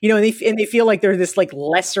passion, and they feel like they're this like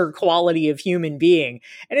lesser quality of human being.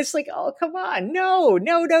 And it's like, oh, come on. No,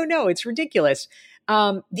 it's ridiculous.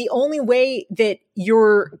 The only way that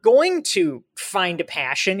you're going to find a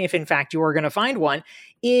passion, if in fact you are going to find one,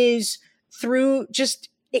 is through just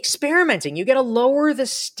experimenting. You got to lower the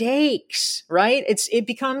stakes, right? It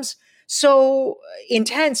becomes so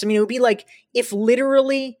intense. I mean, it would be like if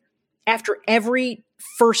literally after every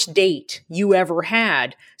first date you ever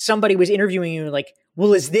had, somebody was interviewing you like,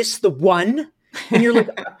 well, is this the one? And you're like,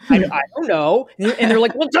 I don't know. And they're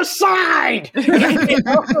like, well, decide.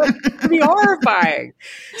 It'd be horrifying.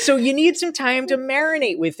 So you need some time to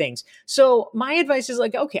marinate with things. So my advice is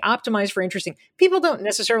like, okay, optimize for interesting. People don't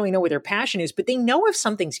necessarily know what their passion is, but they know if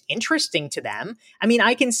something's interesting to them. I mean,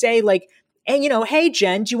 I can say like, and hey,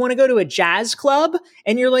 Jen, do you want to go to a jazz club?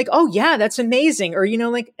 And you're like, oh yeah, that's amazing. Or,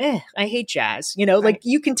 like, I hate jazz. Right. Like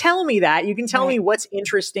you can tell me that. You can tell me what's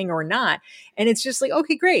interesting or not. And it's just like,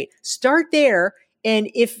 okay, great. Start there. And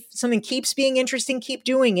if something keeps being interesting, keep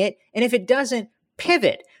doing it. And if it doesn't,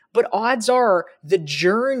 pivot. But odds are the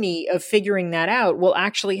journey of figuring that out will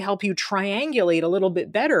actually help you triangulate a little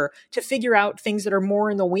bit better to figure out things that are more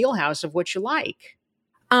in the wheelhouse of what you like.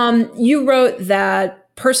 You wrote that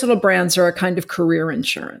personal brands are a kind of career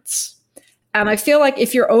insurance. And I feel like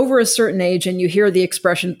if you're over a certain age and you hear the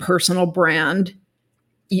expression personal brand,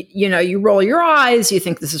 you roll your eyes, you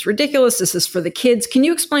think this is ridiculous, this is for the kids. Can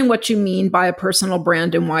you explain what you mean by a personal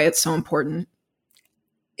brand and why it's so important?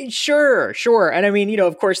 Sure. And I mean,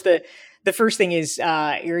 of course, the first thing is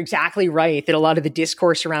you're exactly right that a lot of the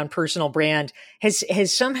discourse around personal brand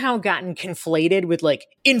has somehow gotten conflated with like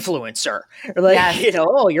influencer, or like,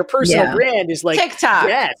 your personal brand is like TikTok.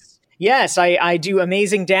 Yes, I do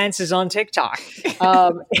amazing dances on TikTok.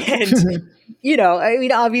 And I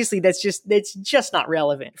mean, obviously that's just not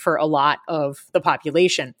relevant for a lot of the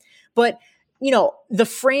population. But, the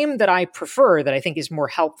frame that I prefer, that I think is more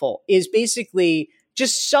helpful, is basically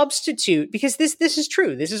just substitute, because this is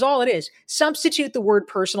true. This is all it is. Substitute the word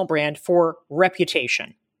personal brand for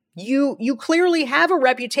reputation. You clearly have a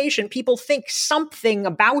reputation. People think something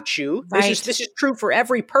about you. Right. This is true for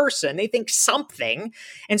every person. They think something.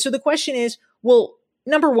 And so the question is, well,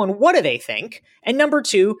 number one, what do they think? And number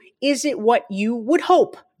two, is it what you would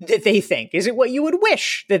hope that they think? Is it what you would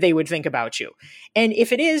wish that they would think about you? And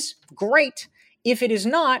if it is, great. If it is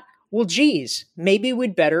not, well, geez, maybe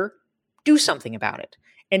we'd better do something about it.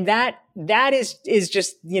 And that is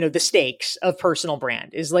just, the stakes of personal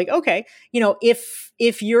brand is like, okay,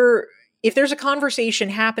 if there's a conversation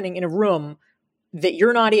happening in a room that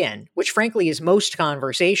you're not in, which frankly is most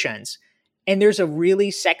conversations, and there's a really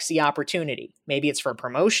sexy opportunity. Maybe it's for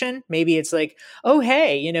promotion. Maybe it's like, oh,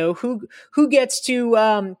 hey, who gets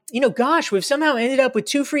to, gosh, we've somehow ended up with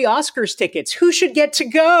 2 free Oscars tickets. Who should get to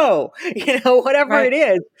go? Whatever it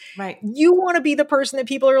is. Right. You want to be the person that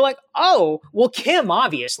people are like, oh, well, Kim,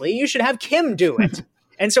 obviously, you should have Kim do it.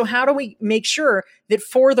 And so how do we make sure that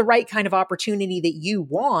for the right kind of opportunity that you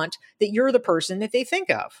want, that you're the person that they think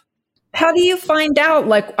of? How do you find out?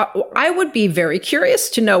 Like, I would be very curious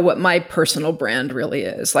to know what my personal brand really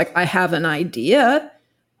is. Like, I have an idea,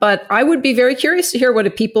 but I would be very curious to hear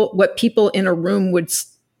what people in a room would.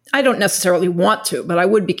 I don't necessarily want to, but I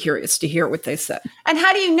would be curious to hear what they said. And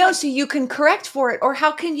how do you know so you can correct for it? Or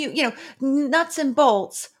how can you, nuts and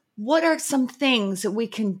bolts, what are some things that we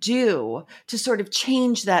can do to sort of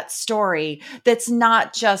change that story that's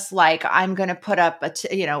not just like, I'm going to put up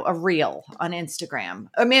a reel on Instagram?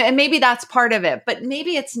 I mean, and maybe that's part of it, but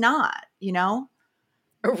maybe it's not,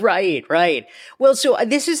 Right. Well, so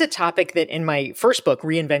this is a topic that in my first book,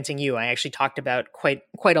 Reinventing You, I actually talked about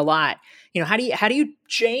quite a lot. How do you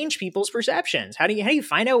change people's perceptions? How do you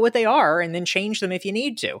find out what they are and then change them if you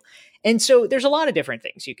need to? And so there's a lot of different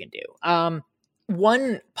things you can do.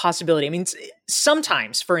 One possibility, I mean,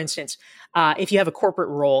 sometimes, for instance, if you have a corporate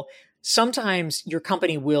role, sometimes your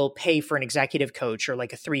company will pay for an executive coach or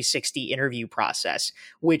like a 360 interview process,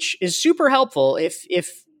 which is super helpful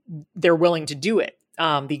if they're willing to do it.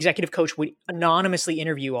 The executive coach would anonymously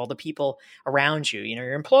interview all the people around you,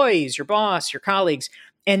 your employees, your boss, your colleagues,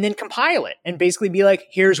 and then compile it and basically be like,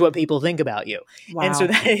 here's what people think about you. Wow. And so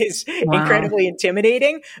that is incredibly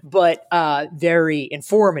intimidating, but very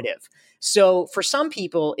informative. So for some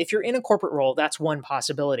people, if you're in a corporate role, that's one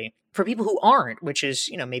possibility. For people who aren't, which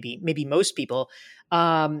is, maybe most people,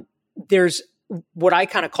 there's what I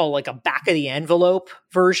kind of call like a back of the envelope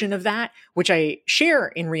version of that, which I share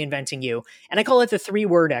in Reinventing You. And I call it the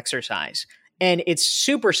 3-word exercise. And it's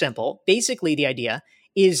super simple. Basically, the idea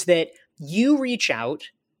is that you reach out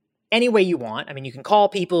any way you want. I mean, you can call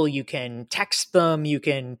people, you can text them, you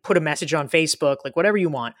can put a message on Facebook, like whatever you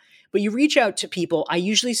want. But you reach out to people. I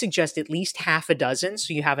usually suggest at least half a dozen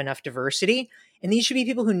so you have enough diversity. And these should be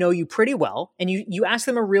people who know you pretty well. And you ask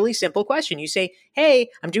them a really simple question. You say, hey,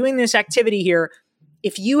 I'm doing this activity here.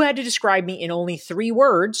 If you had to describe me in only 3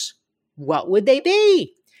 words, what would they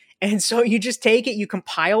be? And so you just take it, you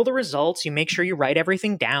compile the results, you make sure you write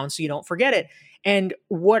everything down so you don't forget it. And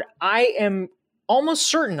what I am almost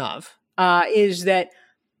certain of is that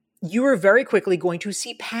you are very quickly going to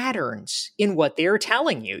see patterns in what they're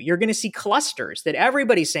telling you. You're going to see clusters that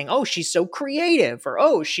everybody's saying, oh, she's so creative, or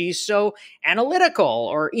oh, she's so analytical,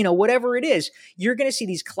 or, whatever it is. You're going to see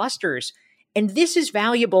these clusters. And this is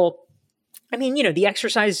valuable. I mean, the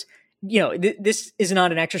exercise, this is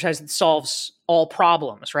not an exercise that solves all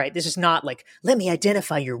problems, right? This is not like, let me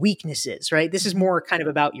identify your weaknesses, right? This is more kind of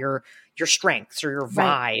about your strengths or your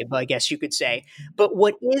vibe, right, I guess you could say. But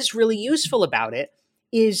what is really useful about it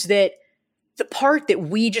is that the part that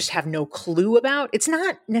we just have no clue about, it's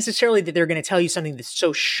not necessarily that they're going to tell you something that's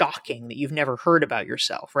so shocking that you've never heard about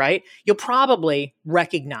yourself, right? You'll probably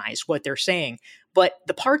recognize what they're saying. But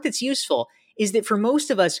the part that's useful is that for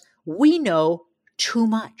most of us, we know too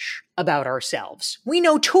much about ourselves. We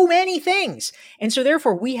know too many things. And so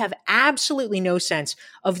therefore, we have absolutely no sense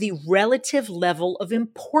of the relative level of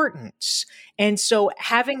importance. And so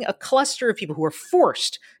having a cluster of people who are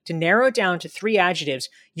forced to narrow it down to 3 adjectives,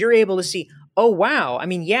 you're able to see, oh, wow. I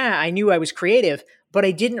mean, yeah, I knew I was creative, but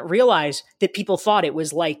I didn't realize that people thought it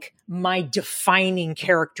was like my defining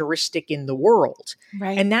characteristic in the world.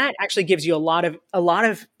 Right. And that actually gives you a lot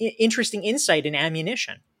of interesting insight and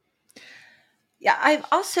ammunition. Yeah, I've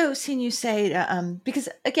also seen you say, because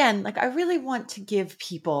again, like I really want to give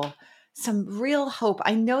people some real hope.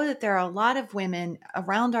 I know that there are a lot of women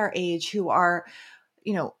around our age who are,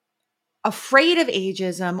 afraid of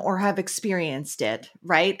ageism or have experienced it,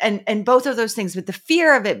 right? And both of those things, but the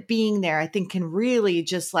fear of it being there, I think can really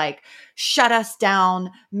just like shut us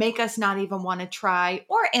down, make us not even want to try,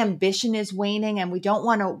 or ambition is waning and we don't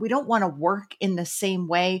want to work in the same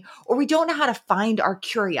way, or we don't know how to find our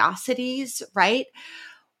curiosities, right?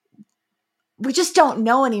 we just don't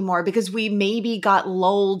know anymore because we maybe got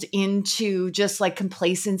lulled into just like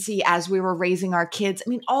complacency as we were raising our kids. I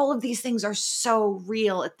mean, all of these things are so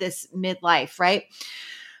real at this midlife, right?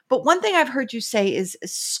 But one thing I've heard you say is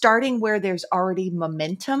starting where there's already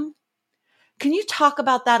momentum. Can you talk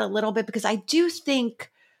about that a little bit? Because I do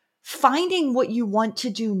think finding what you want to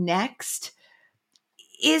do next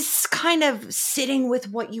is kind of sitting with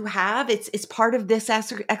what you have. It's part of this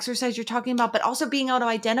exercise you're talking about, but also being able to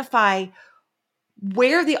identify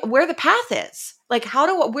where the path is. Like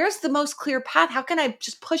where's the most clear path? How can I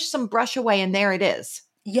just push some brush away and there it is?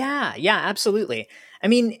 Yeah, absolutely. I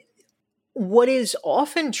mean, what is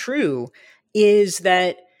often true is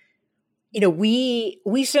that, we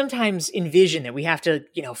sometimes envision that we have to,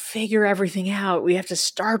 figure everything out. We have to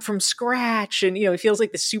start from scratch. And, it feels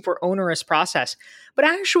like the super onerous process. But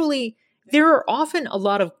actually, there are often a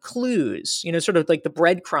lot of clues, sort of like the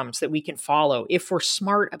breadcrumbs that we can follow if we're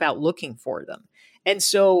smart about looking for them. And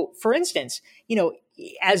so, for instance,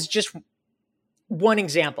 as just one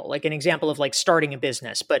example, like an example of like starting a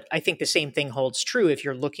business, but I think the same thing holds true if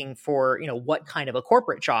you're looking for, what kind of a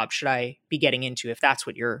corporate job should I be getting into if that's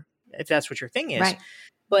what your thing is. Right.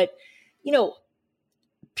 But,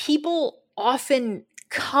 people often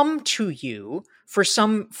come to you for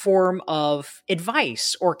some form of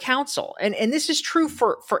advice or counsel. And this is true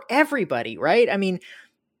for everybody, right? I mean,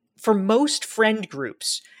 for most friend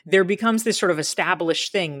groups, there becomes this sort of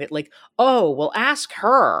established thing that like, oh, well, ask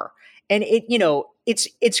her. And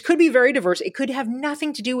it could be very diverse. It could have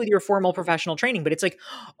nothing to do with your formal professional training, but it's like,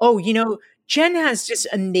 oh, Jen has just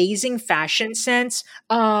amazing fashion sense.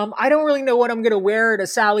 I don't really know what I'm going to wear at a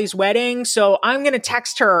Sally's wedding. So I'm going to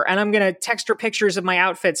text her and I'm going to text her pictures of my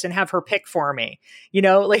outfits and have her pick for me.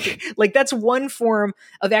 Like that's one form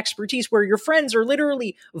of expertise where your friends are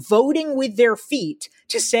literally voting with their feet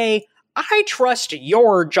to say, I trust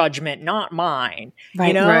your judgment, not mine,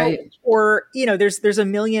 Right. Or, there's a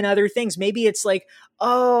million other things. Maybe it's like,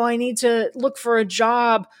 oh, I need to look for a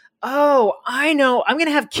job. Oh, I know. I'm going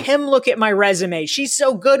to have Kim look at my resume. She's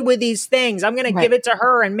so good with these things. I'm going to give it to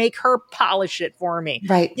her and make her polish it for me.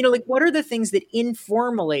 Right. Like what are the things that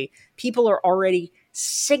informally people are already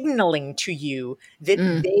signaling to you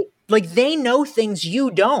that they know things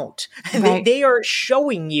you don't. Right. They are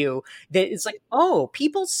showing you that it's like, oh,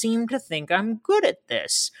 people seem to think I'm good at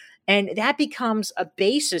this. And that becomes a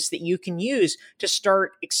basis that you can use to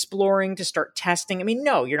start exploring, to start testing. I mean,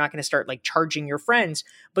 no, you're not going to start like charging your friends,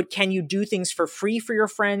 but can you do things for free for your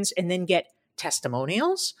friends and then get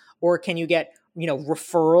testimonials? Or can you get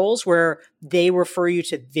referrals where they refer you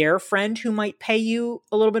to their friend who might pay you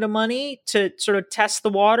a little bit of money to sort of test the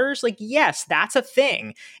waters? Like, yes, that's a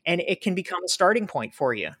thing. And it can become a starting point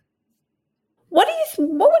for you. What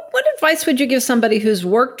advice would you give somebody who's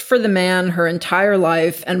worked for the man her entire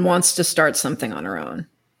life and wants to start something on her own?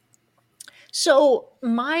 So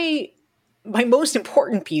my most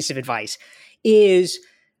important piece of advice is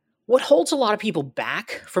what holds a lot of people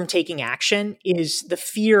back from taking action is the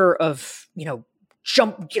fear of,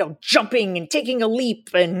 jumping and taking a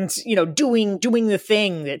leap and, doing the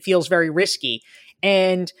thing that feels very risky.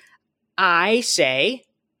 And I say,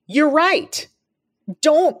 you're right.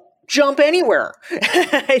 Don't jump anywhere.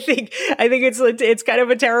 I think it's kind of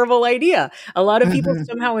a terrible idea. A lot of people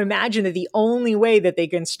somehow imagine that the only way that they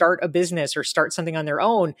can start a business or start something on their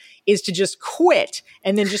own is to just quit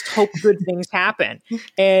and then just hope good things happen.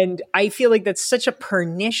 And I feel like that's such a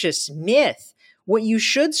pernicious myth. What you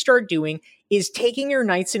should start doing is taking your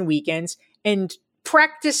nights and weekends and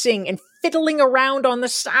practicing and fiddling around on the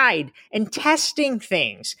side and testing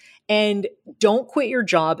things. And don't quit your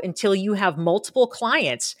job until you have multiple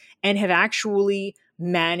clients and have actually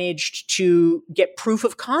managed to get proof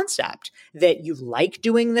of concept that you like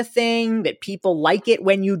doing the thing, that people like it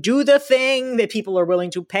when you do the thing, that people are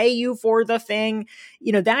willing to pay you for the thing.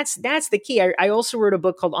 That's the key. I also wrote a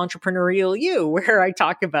book called Entrepreneurial You, where I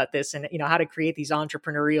talk about this and, how to create these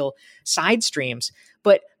entrepreneurial side streams.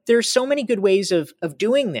 But there's so many good ways of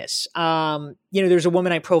doing this. There's a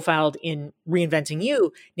woman I profiled in Reinventing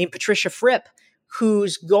You named Patricia Fripp,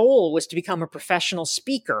 whose goal was to become a professional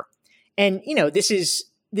speaker. And, this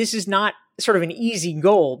is not sort of an easy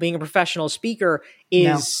goal. Being a professional speaker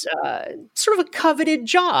is sort of a coveted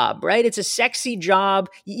job, right? It's a sexy job.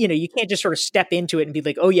 You can't just sort of step into it and be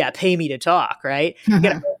like, oh yeah, pay me to talk, right? You got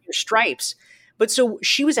to earn your stripes. But so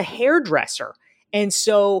she was a hairdresser. And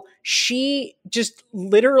so she just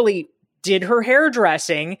literally did her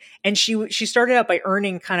hairdressing, and she started out by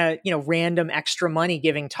earning kind of, random extra money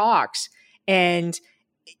giving talks. And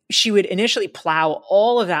she would initially plow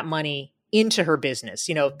all of that money into her business,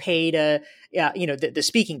 pay to, the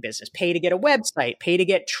speaking business, pay to get a website, pay to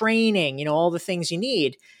get training, all the things you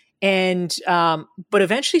need. And, but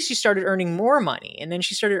eventually she started earning more money, and then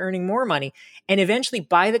she started earning more money. And eventually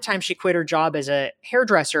by the time she quit her job as a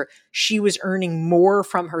hairdresser, she was earning more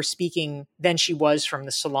from her speaking than she was from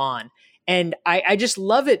the salon. And I just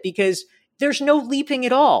love it because there's no leaping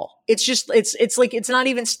at all. It's just, it's like, it's not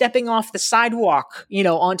even stepping off the sidewalk,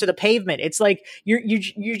 onto the pavement. It's like,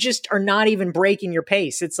 you just are not even breaking your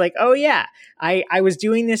pace. It's like, oh yeah, I was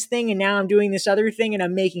doing this thing and now I'm doing this other thing and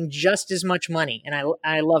I'm making just as much money. And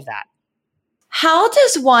I love that. How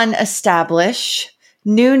does one establish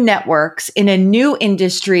new networks in a new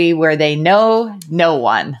industry where they know no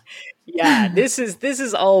one? Yeah, this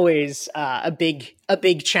is always a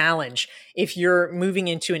big challenge if you're moving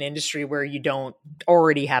into an industry where you don't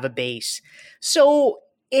already have a base. So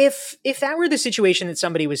if that were the situation that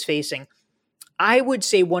somebody was facing, I would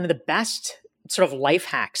say one of the best sort of life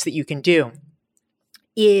hacks that you can do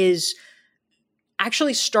is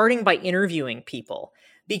actually starting by interviewing people.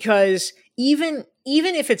 Because even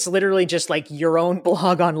if it's literally just like your own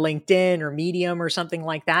blog on LinkedIn or Medium or something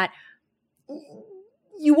like that,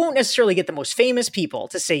 you won't necessarily get the most famous people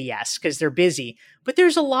to say yes because they're busy, but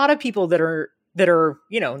there's a lot of people that are,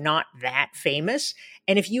 not that famous.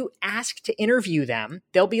 And if you ask to interview them,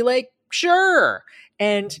 they'll be like, sure.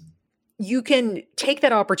 And you can take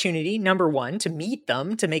that opportunity, number one, to meet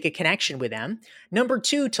them, to make a connection with them. Number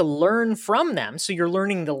two, to learn from them. So you're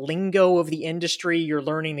learning the lingo of the industry, you're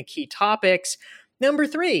learning the key topics. Number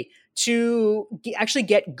three, to actually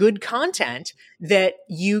get good content that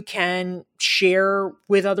you can share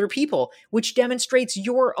with other people, which demonstrates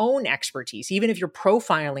your own expertise. Even if you're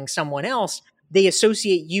profiling someone else, they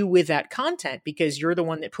associate you with that content because you're the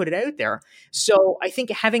one that put it out there. So I think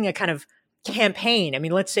having a kind of campaign,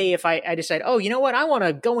 let's say if I decide, oh, you know what, I want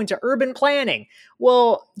to go into urban planning.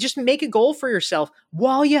 Well, just make a goal for yourself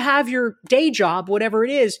while you have your day job, whatever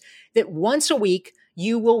it is, that once a week,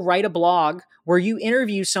 you will write a blog where you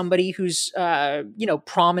interview somebody who's,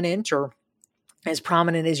 prominent or as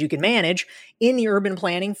prominent as you can manage in the urban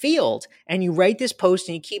planning field. And you write this post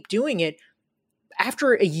and you keep doing it.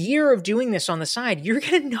 After a year of doing this on the side, you're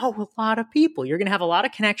going to know a lot of people. You're going to have a lot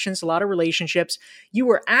of connections, a lot of relationships. You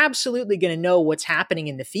are absolutely going to know what's happening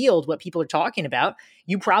in the field, what people are talking about.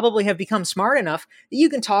 You probably have become smart enough that you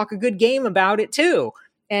can talk a good game about it too.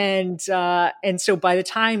 And so by the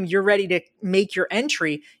time you're ready to make your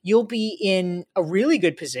entry, you'll be in a really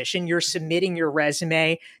good position. You're submitting your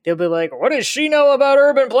resume. They'll be like, what does she know about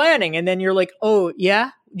urban planning? And then you're like, oh,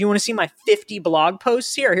 yeah? You want to see my 50 blog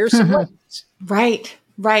posts here? Here's some links. Right.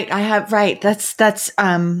 That's,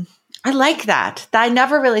 I like that. I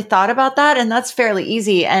never really thought about that. And that's fairly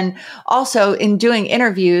easy. And also in doing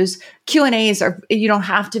interviews, Q&As you don't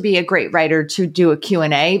have to be a great writer to do a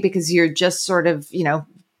Q&A because you're just sort of,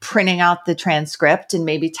 printing out the transcript and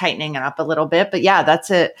maybe tightening it up a little bit. But yeah, that's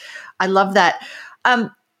it. I love that.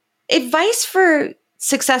 Advice for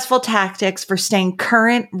successful tactics for staying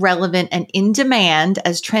current, relevant, and in demand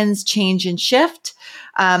as trends change and shift.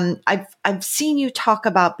 I've seen you talk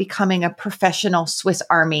about becoming a professional Swiss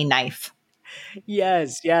Army knife.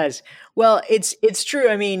 Yes. Well, it's true.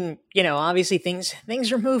 Obviously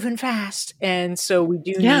things are moving fast. And so we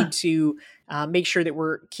do need to make sure that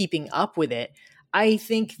we're keeping up with it. I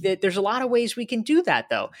think that there's a lot of ways we can do that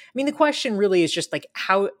though. The question really is just like,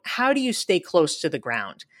 how do you stay close to the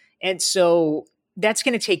ground? And so that's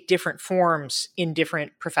going to take different forms in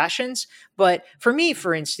different professions. But for me,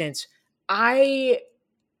 for instance, I,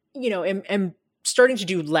 am starting to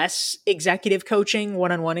do less executive coaching,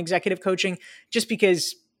 one-on-one executive coaching, just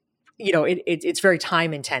because, it's very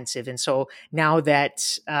time intensive. And so now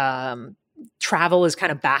that, travel is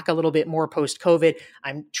kind of back a little bit more post-COVID,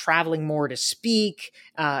 I'm traveling more to speak.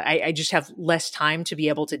 I just have less time to be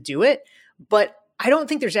able to do it. But I don't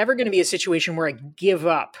think there's ever going to be a situation where I give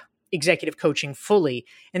up executive coaching fully.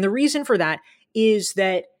 And the reason for that is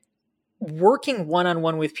that working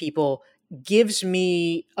one-on-one with people gives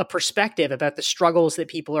me a perspective about the struggles that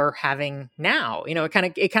people are having now. It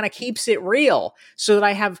kind of keeps it real so that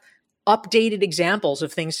I have updated examples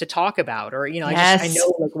of things to talk about, or, I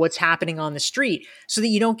know like what's happening on the street so that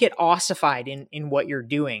you don't get ossified in what you're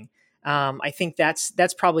doing. I think that's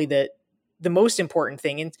probably the most important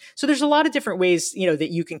thing. And so there's a lot of different ways, that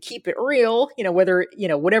you can keep it real, whether,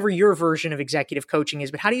 whatever your version of executive coaching is,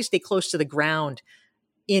 but how do you stay close to the ground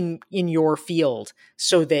in your field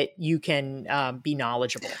so that you can be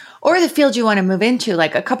knowledgeable. Or the field you want to move into.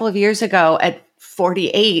 Like a couple of years ago at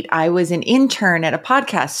 48, I was an intern at a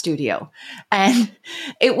podcast studio. And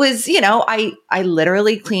it was, I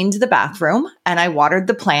literally cleaned the bathroom and I watered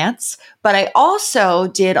the plants, but I also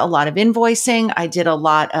did a lot of invoicing. I did a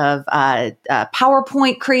lot of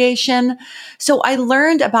PowerPoint creation. So I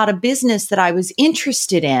learned about a business that I was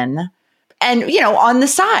interested in and, on the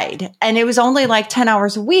side. And it was only like 10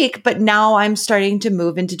 hours a week, but now I'm starting to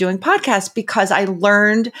move into doing podcasts because I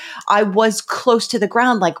learned I was close to the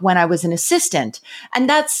ground, like when I was an assistant. And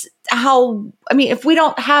that's if we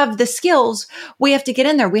don't have the skills, we have to get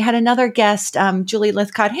in there. We had another guest, Julie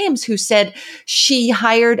Lithcott-Hames, who said she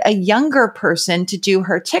hired a younger person to do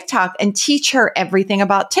her TikTok and teach her everything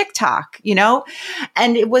about TikTok, and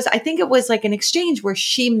I think it was like an exchange where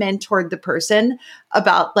she mentored the person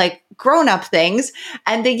about like grown-up things,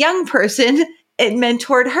 and the young person, it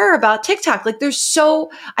mentored her about TikTok. Like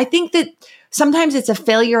I think that sometimes it's a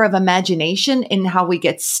failure of imagination in how we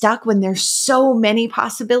get stuck when there's so many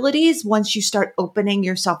possibilities once you start opening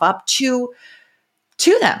yourself up to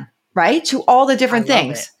them, right? To all the different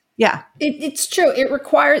things. Yeah. It's true.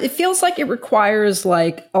 It feels like it requires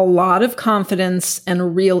like a lot of confidence and a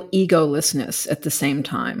real egolessness at the same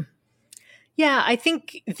time. Yeah, I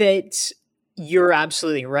think that you're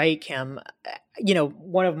absolutely right, Kim.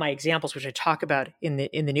 One of my examples, which I talk about in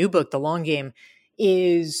the new book, The Long Game,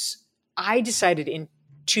 is I decided in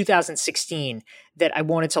 2016 that I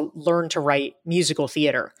wanted to learn to write musical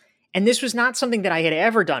theater. And this was not something that I had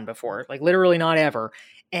ever done before, like literally not ever.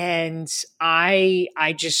 And I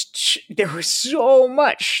just, there was so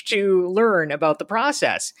much to learn about the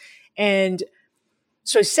process. And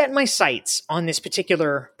so I set my sights on this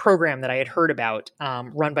particular program that I had heard about,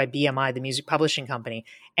 run by BMI, the music publishing company.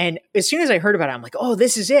 And as soon as I heard about it, I'm like, oh,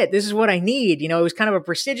 this is it. This is what I need. It was kind of a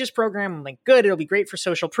prestigious program. I'm like, good, it'll be great for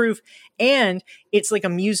Social Proof. And it's like a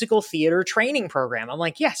musical theater training program. I'm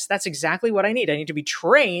like, yes, that's exactly what I need. I need to be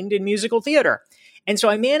trained in musical theater. And so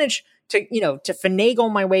I managed to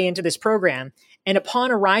finagle my way into this program. And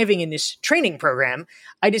upon arriving in this training program,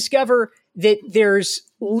 I discover that there's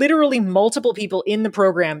literally multiple people in the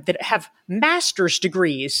program that have master's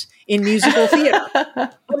degrees in musical theater.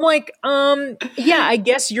 I'm like, yeah, I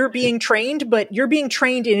guess you're being trained, but you're being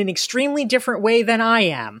trained in an extremely different way than I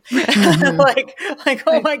am. like,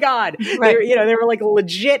 oh my God. Right. They were like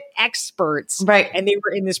legit experts. Right. And they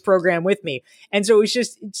were in this program with me. And so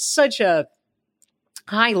it's such a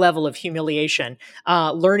high level of humiliation,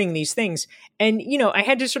 learning these things. And, I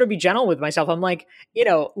had to sort of be gentle with myself. I'm like,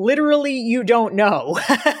 literally you don't know.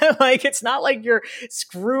 Like, it's not like you're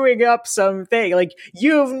screwing up something. Like,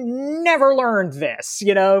 you've never learned this,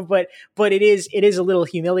 but it is a little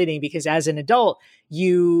humiliating because as an adult,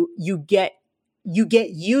 you get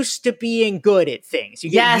used to being good at things. You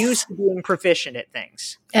get used to being proficient at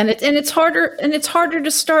things. And it's harder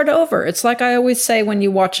to start over. It's like I always say when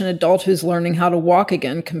you watch an adult who's learning how to walk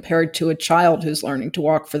again compared to a child who's learning to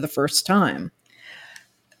walk for the first time.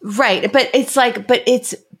 Right.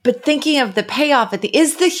 But thinking of the payoff at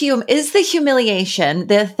is the humiliation,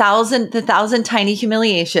 the thousand tiny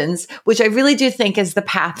humiliations, which I really do think is the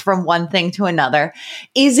path from one thing to another.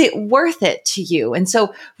 Is it worth it to you? And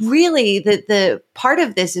so really the part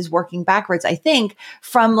of this is working backwards, I think,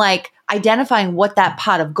 from like identifying what that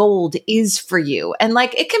pot of gold is for you. And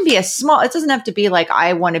like, it can be it doesn't have to be like,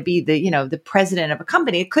 I want to be the president of a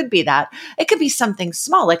company. It could be that. It could be something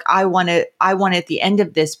small. Like I want at the end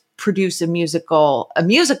of this produce a musical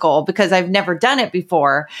because I've never done it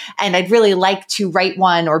before. And I'd really like to write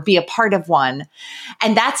one or be a part of one.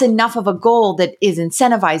 And that's enough of a goal that is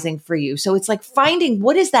incentivizing for you. So it's like finding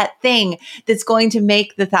what is that thing that's going to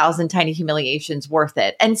make the 1,000 tiny humiliations worth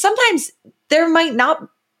it. And sometimes there might not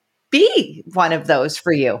be one of those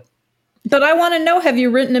for you. But I want to know, have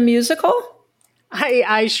you written a musical?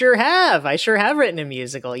 I sure have. I sure have written a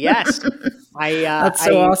musical. Yes. That's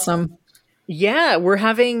so awesome. Yeah, we're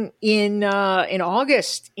having in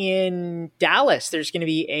August in Dallas. There's going to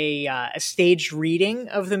be a staged reading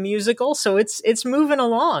of the musical, so it's moving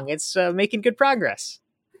along. It's making good progress.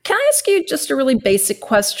 Can I ask you just a really basic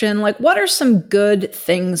question? Like, what are some good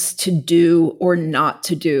things to do or not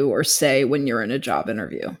to do or say when you're in a job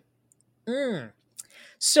interview?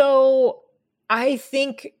 So I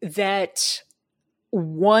think that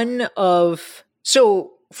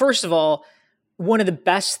first of all, one of the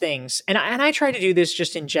best things, and I try to do this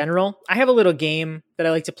just in general. I have a little game that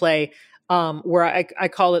I like to play where I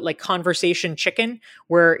call it like conversation chicken,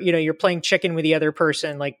 where, you're playing chicken with the other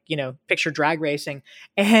person, like, picture drag racing.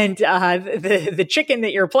 And the chicken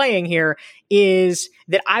that you're playing here is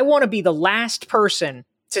that I want to be the last person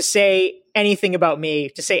to say anything about me,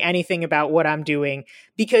 to say anything about what I'm doing,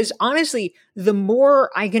 because honestly, the more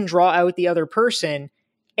I can draw out the other person,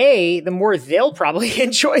 A, the more they'll probably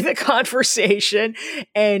enjoy the conversation,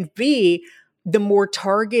 and B, the more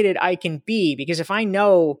targeted I can be. Because if I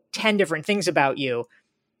know 10 different things about you,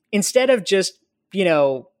 instead of just,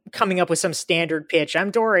 coming up with some standard pitch,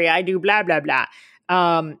 I'm Dory, I do blah, blah, blah.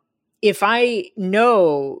 If I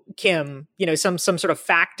know, Kim, some sort of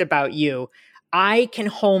fact about you, I can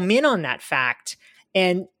home in on that fact.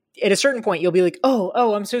 And at a certain point, you'll be like,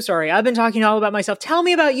 oh, I'm so sorry. I've been talking all about myself. Tell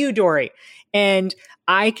me about you, Dory. And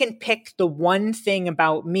I can pick the one thing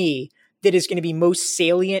about me that is going to be most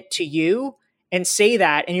salient to you and say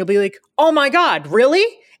that. And you'll be like, oh my God, really?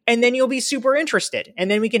 And then you'll be super interested. And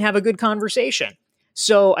then we can have a good conversation.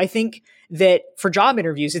 So I think that for job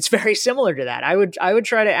interviews, it's very similar to that. I would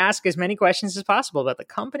try to ask as many questions as possible about the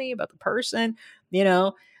company, about the person,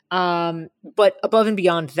 but above and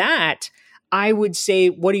beyond that, I would say,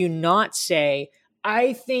 what do you not say?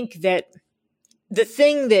 I think that the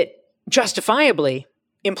thing that justifiably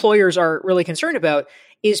employers are really concerned about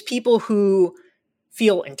is people who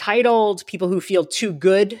feel entitled, people who feel too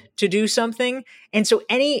good to do something. And so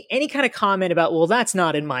any kind of comment about, well, that's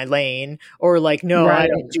not in my lane, or like, no, right, I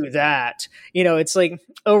don't do that. It's like,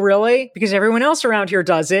 oh, really? Because everyone else around here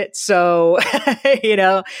does it. So,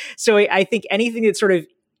 so I think anything that sort of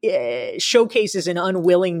showcases an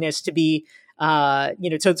unwillingness to be,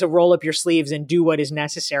 to roll up your sleeves and do what is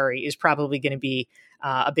necessary is probably going to be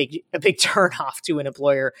a big turnoff to an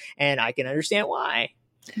employer. And I can understand why.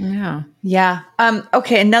 Yeah. Yeah.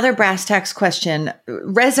 Okay. Another brass tacks question,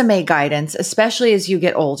 resume guidance, especially as you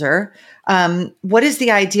get older. What is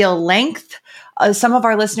the ideal length? Some of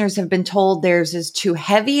our listeners have been told theirs is too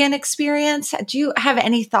heavy in experience. Do you have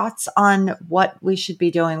any thoughts on what we should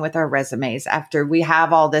be doing with our resumes after we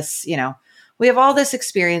have all this, we have all this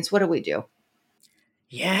experience? What do we do?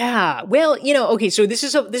 Yeah. Well, okay. So this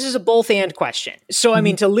is a both and question. So, I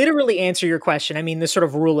mean, to literally answer your question, the sort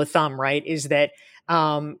of rule of thumb, right, is that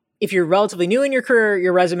if you're relatively new in your career,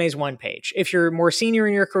 your resume is 1 page. If you're more senior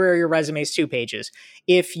in your career, your resume is 2 pages.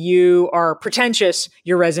 If you are pretentious,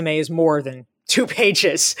 your resume is more than 2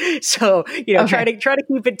 pages. So, try to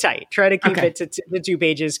keep it tight. Try to keep it to 2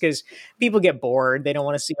 pages, because people get bored. They don't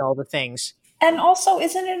want to see all the things. And also,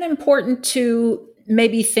 isn't it important to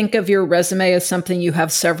maybe think of your resume as something you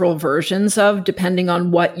have several versions of, depending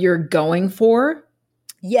on what you're going for?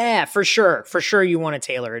 Yeah, for sure. For sure. You want to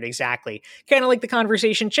tailor it. Exactly. Kind of like the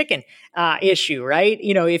conversation chicken issue, right?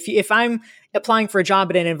 If I'm applying for a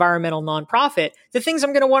job at an environmental nonprofit, the things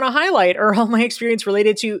I'm going to want to highlight are all my experience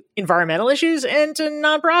related to environmental issues and to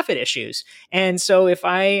nonprofit issues. And so if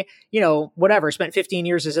I, spent 15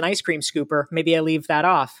 years as an ice cream scooper, maybe I leave that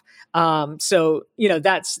off. So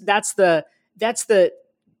that's the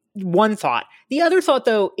one thought. The other thought,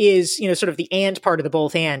 though, is, sort of the and part of the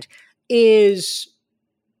both and is,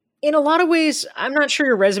 in a lot of ways, I'm not sure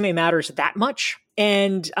your resume matters that much.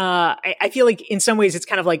 And I feel like in some ways it's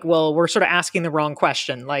kind of like, well, we're sort of asking the wrong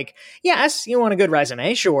question. Like, yes, you want a good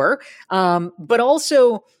resume, sure. But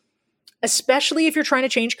also, especially if you're trying to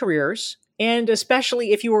change careers, and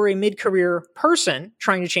especially if you are a mid-career person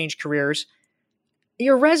trying to change careers,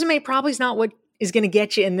 your resume probably is not what is going to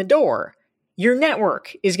get you in the door. Your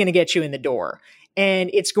network is going to get you in the door. And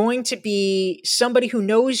it's going to be somebody who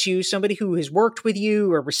knows you, somebody who has worked with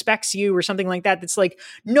you or respects you or something like that. That's like,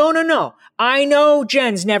 no. I know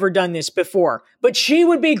Jen's never done this before, but she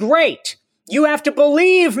would be great. You have to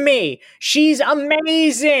believe me. She's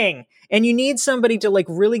amazing. And you need somebody to like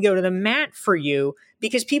really go to the mat for you,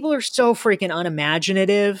 because people are so freaking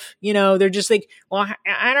unimaginative. They're just like, well,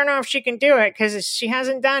 I don't know if she can do it because she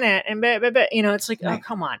hasn't done it. And, it's like, oh,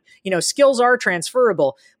 come on. Skills are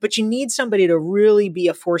transferable, but you need somebody to really be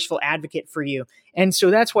a forceful advocate for you. And so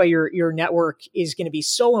that's why your network is going to be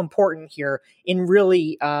so important here in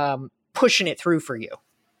really pushing it through for you.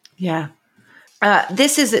 Yeah.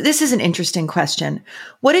 This is an interesting question.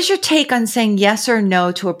 What is your take on saying yes or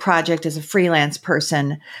no to a project as a freelance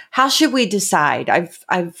person? How should we decide?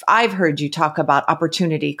 I've heard you talk about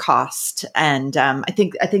opportunity cost, and I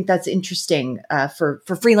think that's interesting for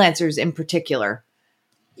freelancers in particular.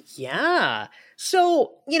 Yeah.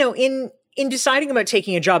 So in deciding about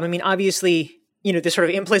taking a job, obviously the sort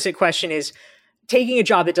of implicit question is taking a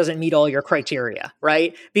job that doesn't meet all your criteria,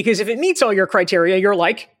 right? Because if it meets all your criteria, you're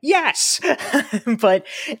like, yes. But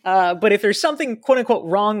if there's something quote unquote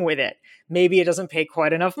wrong with it, maybe it doesn't pay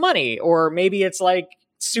quite enough money, or maybe it's like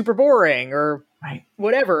super boring or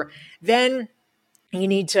whatever, then you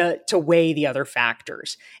need to weigh the other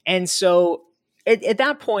factors. And so at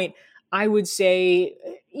that point, I would say,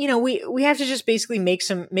 we have to just basically make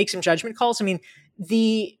some judgment calls. I mean,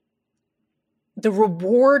 the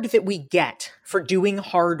reward that we get for doing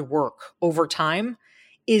hard work over time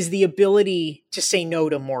is the ability to say no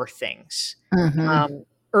to more things.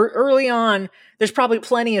 Early on, there's probably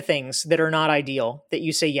plenty of things that are not ideal that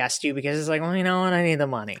you say yes to because it's like, well, you know what, I need the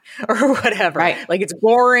money or whatever. Right. Like it's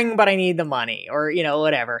boring, but I need the money or,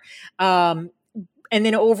 whatever. And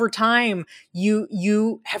then over time,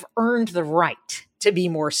 you have earned the right to be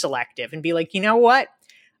more selective and be like, you know what?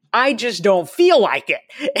 I just don't feel like it.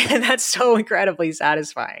 And that's so incredibly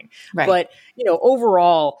satisfying. Right. But,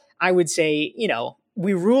 overall, I would say,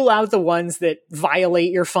 we rule out the ones that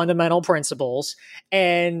violate your fundamental principles.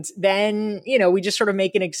 And then, we just sort of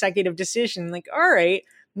make an executive decision like, all right,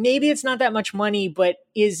 maybe it's not that much money, but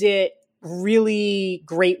is it really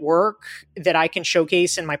great work that I can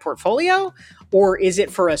showcase in my portfolio? Or is it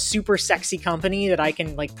for a super sexy company that I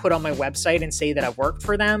can like put on my website and say that I've worked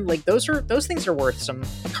for them? Like those things are worth some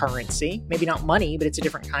currency, maybe not money, but it's a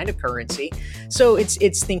different kind of currency. So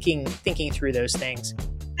it's thinking through those things.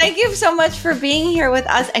 Thank you so much for being here with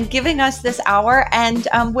us and giving us this hour. And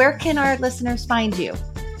where can our listeners find you?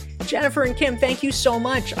 Jennifer and Kim, thank you so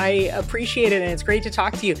much. I appreciate it, and it's great to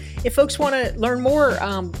talk to you. If folks want to learn more,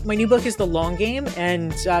 my new book is The Long Game,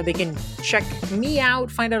 and they can check me out,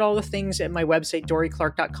 find out all the things at my website,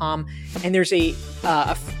 DoryClark.com. And there's a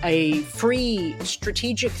free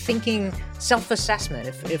strategic thinking self-assessment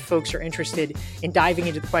if folks are interested in diving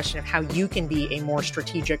into the question of how you can be a more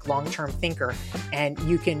strategic long-term thinker. And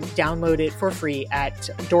you can download it for free at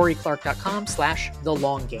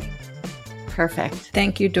DoryClark.com/thelonggame. Perfect.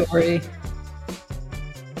 Thank you, Dory.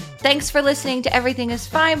 Thanks for listening to Everything is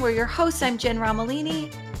Fine. We're your hosts. I'm Jen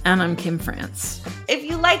Romolini. And I'm Kim France. If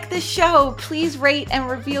you like the show, please rate and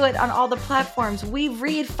review it on all the platforms. We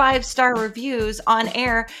read 5-star reviews on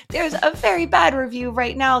air. There's a very bad review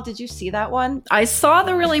right now. Did you see that one? I saw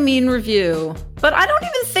the really mean review, but I don't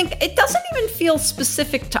even think, it doesn't even feel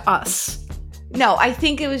specific to us. No, I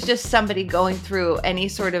think it was just somebody going through any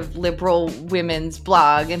sort of liberal women's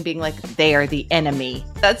blog and being like, they are the enemy.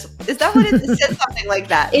 Is that what it said? Something like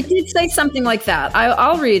that. It did say something like that.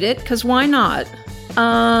 I'll read it, because why not?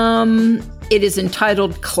 It is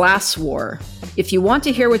entitled Class War. If you want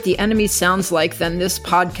to hear what the enemy sounds like, then this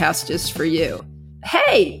podcast is for you.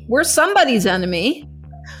 Hey, we're somebody's enemy.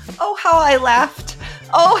 Oh, how I laughed.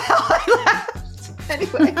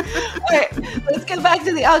 Anyway, all right, let's get back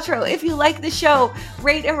to the outro. If you like the show,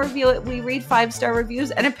 rate and review it. We read 5-star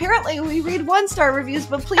reviews, and apparently we read 1-star reviews,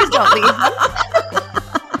 but please don't leave them.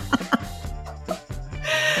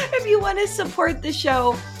 If you want to support the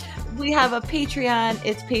show, we have a Patreon.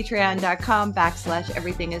 It's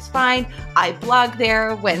patreon.com/everythingisfine. I blog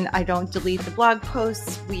there when I don't delete the blog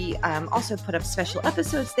posts. We also put up special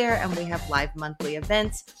episodes there, and we have live monthly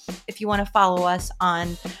events. If you want to follow us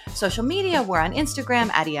on social media, we're on Instagram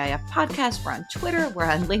at EIF Podcast. We're on Twitter. We're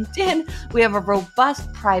on LinkedIn. We have a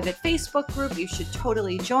robust private Facebook group. You should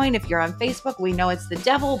totally join if you're on Facebook. We know it's the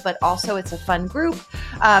devil, but also it's a fun group.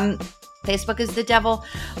 Facebook is the devil.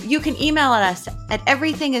 You can email us at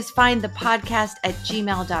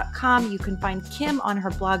everythingisfinethepodcast@gmail.com. You can find Kim on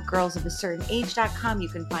her blog, girlsofacertainage.com. You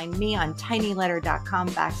can find me on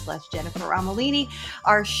tinyletter.com/Jennifer Romolini.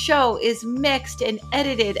 Our show is mixed and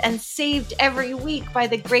edited and saved every week by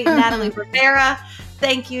the great Natalie Rivera.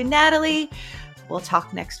 Thank you, Natalie. We'll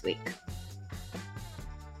talk next week.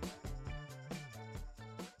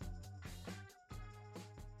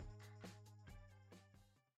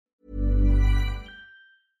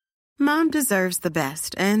 Mom deserves the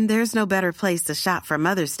best, and there's no better place to shop for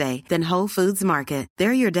Mother's Day than Whole Foods Market.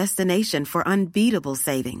 They're your destination for unbeatable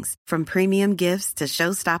savings, from premium gifts to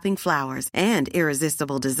show-stopping flowers and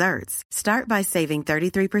irresistible desserts. Start by saving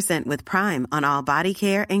 33% with Prime on all body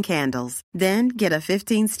care and candles. Then get a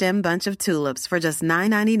 15-stem bunch of tulips for just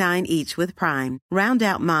 $9.99 each with Prime. Round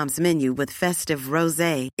out Mom's menu with festive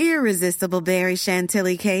rosé, irresistible berry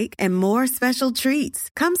chantilly cake, and more special treats.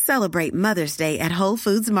 Come celebrate Mother's Day at Whole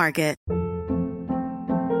Foods Market.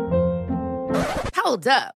 Hold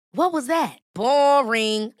up. What was that?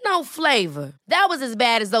 Boring. No flavor. That was as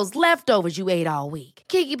bad as those leftovers you ate all week.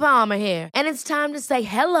 Keke Palmer here, and it's time to say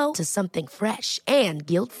hello to something fresh and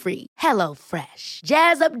guilt-free. Hello Fresh.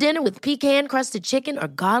 Jazz up dinner with pecan-crusted chicken or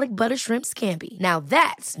garlic butter shrimp scampi. Now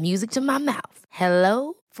that's music to my mouth.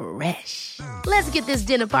 Hello Fresh. Let's get this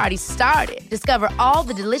dinner party started. Discover all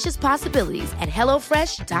the delicious possibilities at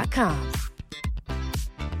hellofresh.com.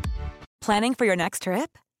 Planning for your next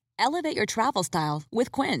trip? Elevate your travel style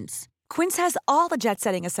with Quince. Quince has all the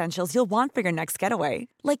jet-setting essentials you'll want for your next getaway,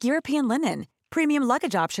 like European linen, premium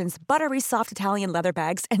luggage options, buttery soft Italian leather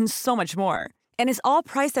bags, and so much more. and is all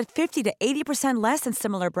priced at 50 to 80% less than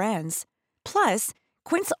similar brands. Plus,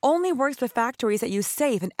 Quince only works with factories that use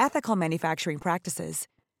safe and ethical manufacturing practices.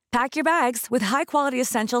 Pack your bags with high-quality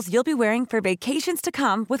essentials you'll be wearing for vacations to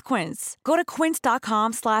come with Quince. Go to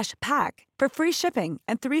quince.com/pack for free shipping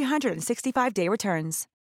and 365-day returns.